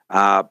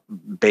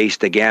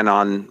based again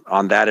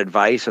on that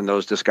advice and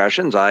those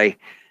discussions. I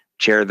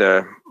chair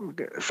the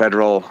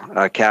Federal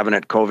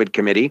Cabinet COVID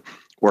Committee.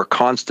 We're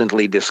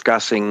constantly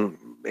discussing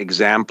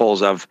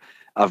examples of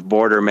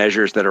border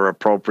measures that are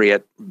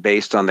appropriate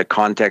based on the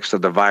context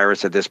of the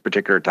virus at this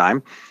particular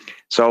time.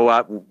 So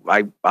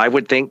I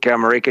would think,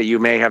 Marika, you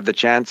may have the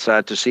chance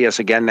to see us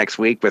again next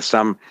week with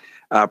some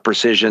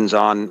precisions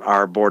on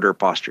our border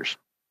postures.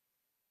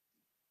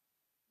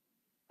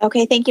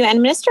 Okay, thank you.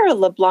 And Minister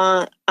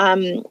LeBlanc,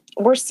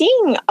 we're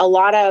seeing a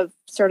lot of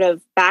sort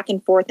of back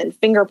and forth and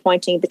finger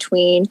pointing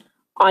between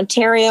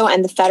Ontario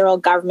and the federal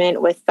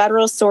government, with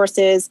federal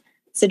sources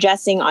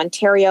suggesting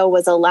Ontario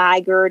was a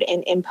laggard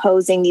in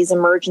imposing these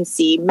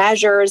emergency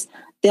measures.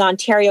 The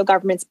Ontario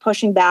government's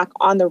pushing back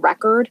on the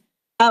record.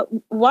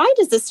 Why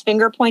does this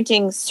finger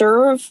pointing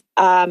serve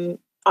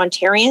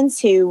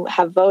Ontarians who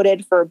have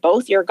voted for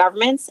both your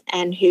governments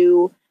and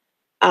who,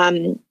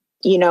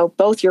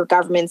 both your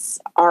governments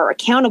are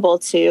accountable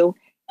to?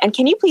 And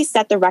can you please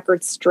set the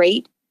record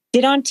straight?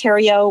 Did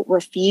Ontario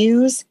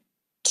refuse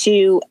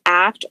to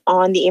act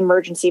on the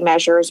emergency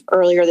measures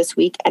earlier this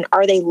week, and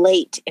are they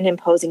late in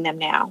imposing them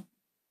now?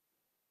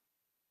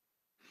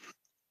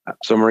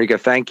 So, Marika,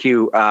 thank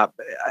you.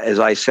 As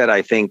I said,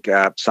 I think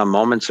some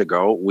moments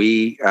ago,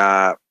 we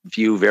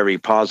view very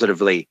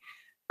positively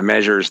the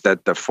measures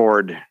that the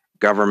Ford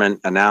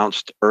government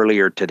announced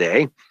earlier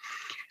today.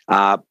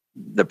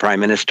 The Prime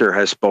Minister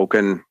has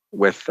spoken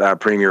with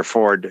Premier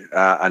Ford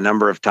a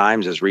number of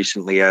times, as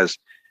recently as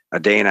a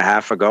day and a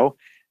half ago.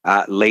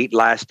 Late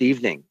last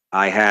evening,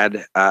 I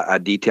had a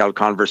detailed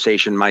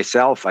conversation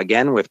myself,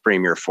 again with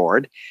Premier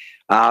Ford,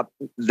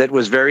 that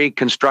was very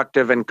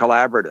constructive and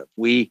collaborative.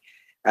 We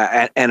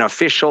and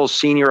officials,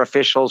 senior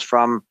officials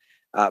from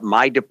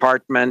my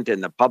department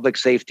and the Public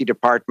Safety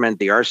Department,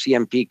 the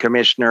RCMP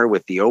Commissioner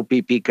with the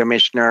OPP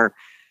Commissioner,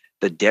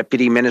 the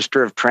Deputy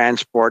Minister of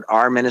Transport,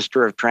 our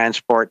Minister of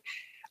Transport.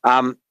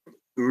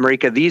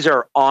 Marika, these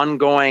are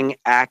ongoing,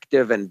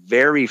 active, and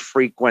very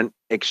frequent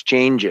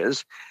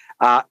exchanges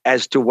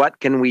as to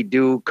what can we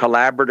do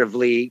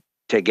collaboratively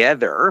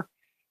together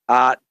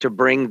to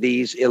bring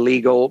these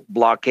illegal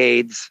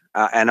blockades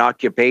and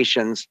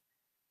occupations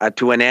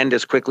to an end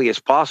as quickly as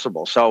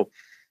possible. So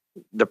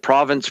the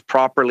province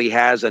properly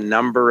has a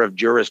number of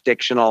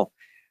jurisdictional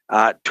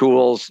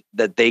tools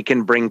that they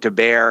can bring to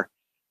bear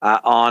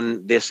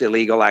on this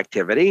illegal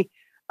activity.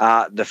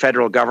 The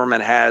federal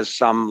government has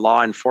some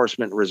law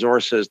enforcement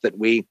resources that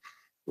we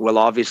will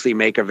obviously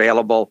make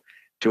available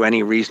to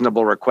any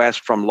reasonable request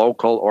from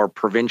local or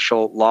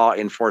provincial law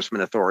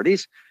enforcement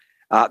authorities.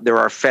 There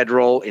are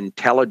federal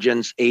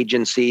intelligence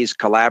agencies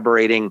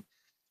collaborating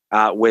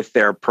with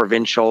their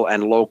provincial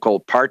and local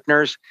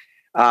partners.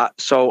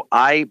 So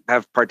I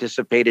have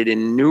participated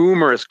in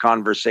numerous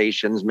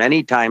conversations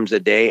many times a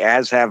day,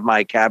 as have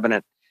my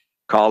cabinet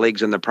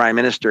colleagues and the Prime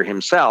Minister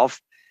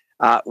himself,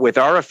 with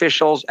our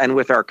officials and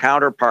with our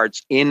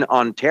counterparts in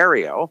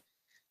Ontario,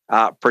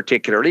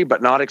 particularly,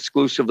 but not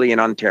exclusively in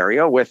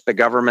Ontario, with the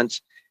governments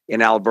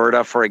in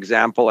Alberta, for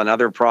example, and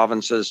other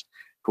provinces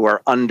who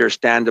are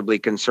understandably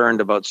concerned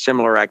about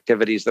similar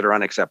activities that are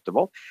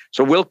unacceptable.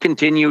 So we'll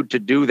continue to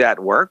do that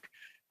work.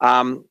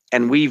 And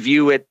we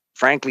view it,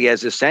 frankly,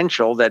 as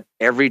essential that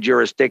every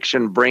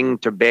jurisdiction bring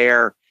to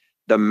bear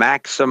the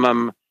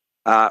maximum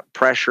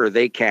pressure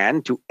they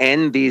can to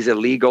end these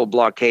illegal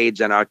blockades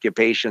and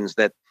occupations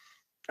that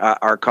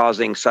are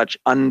causing such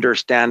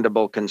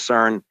understandable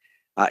concern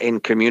in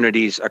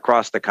communities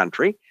across the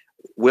country.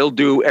 We'll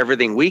do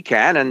everything we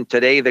can. And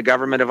today, the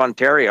government of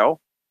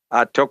Ontario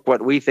took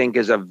what we think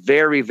is a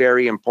very,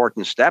 very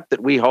important step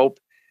that we hope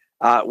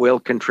will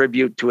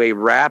contribute to a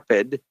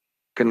rapid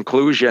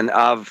conclusion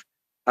of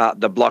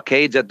the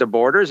blockades at the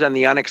borders and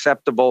the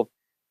unacceptable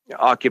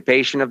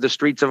occupation of the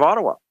streets of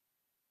Ottawa.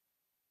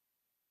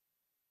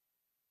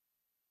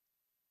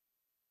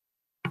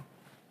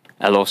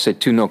 Alors, c'est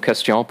toutes nos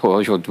questions pour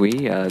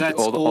aujourd'hui.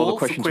 All the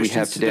questions we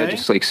have today. I'd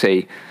just like to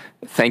say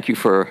thank you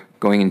for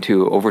going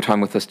into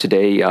overtime with us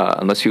today.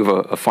 Unless you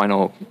have a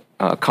final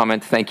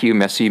comment, thank you.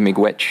 Merci,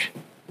 miigwech.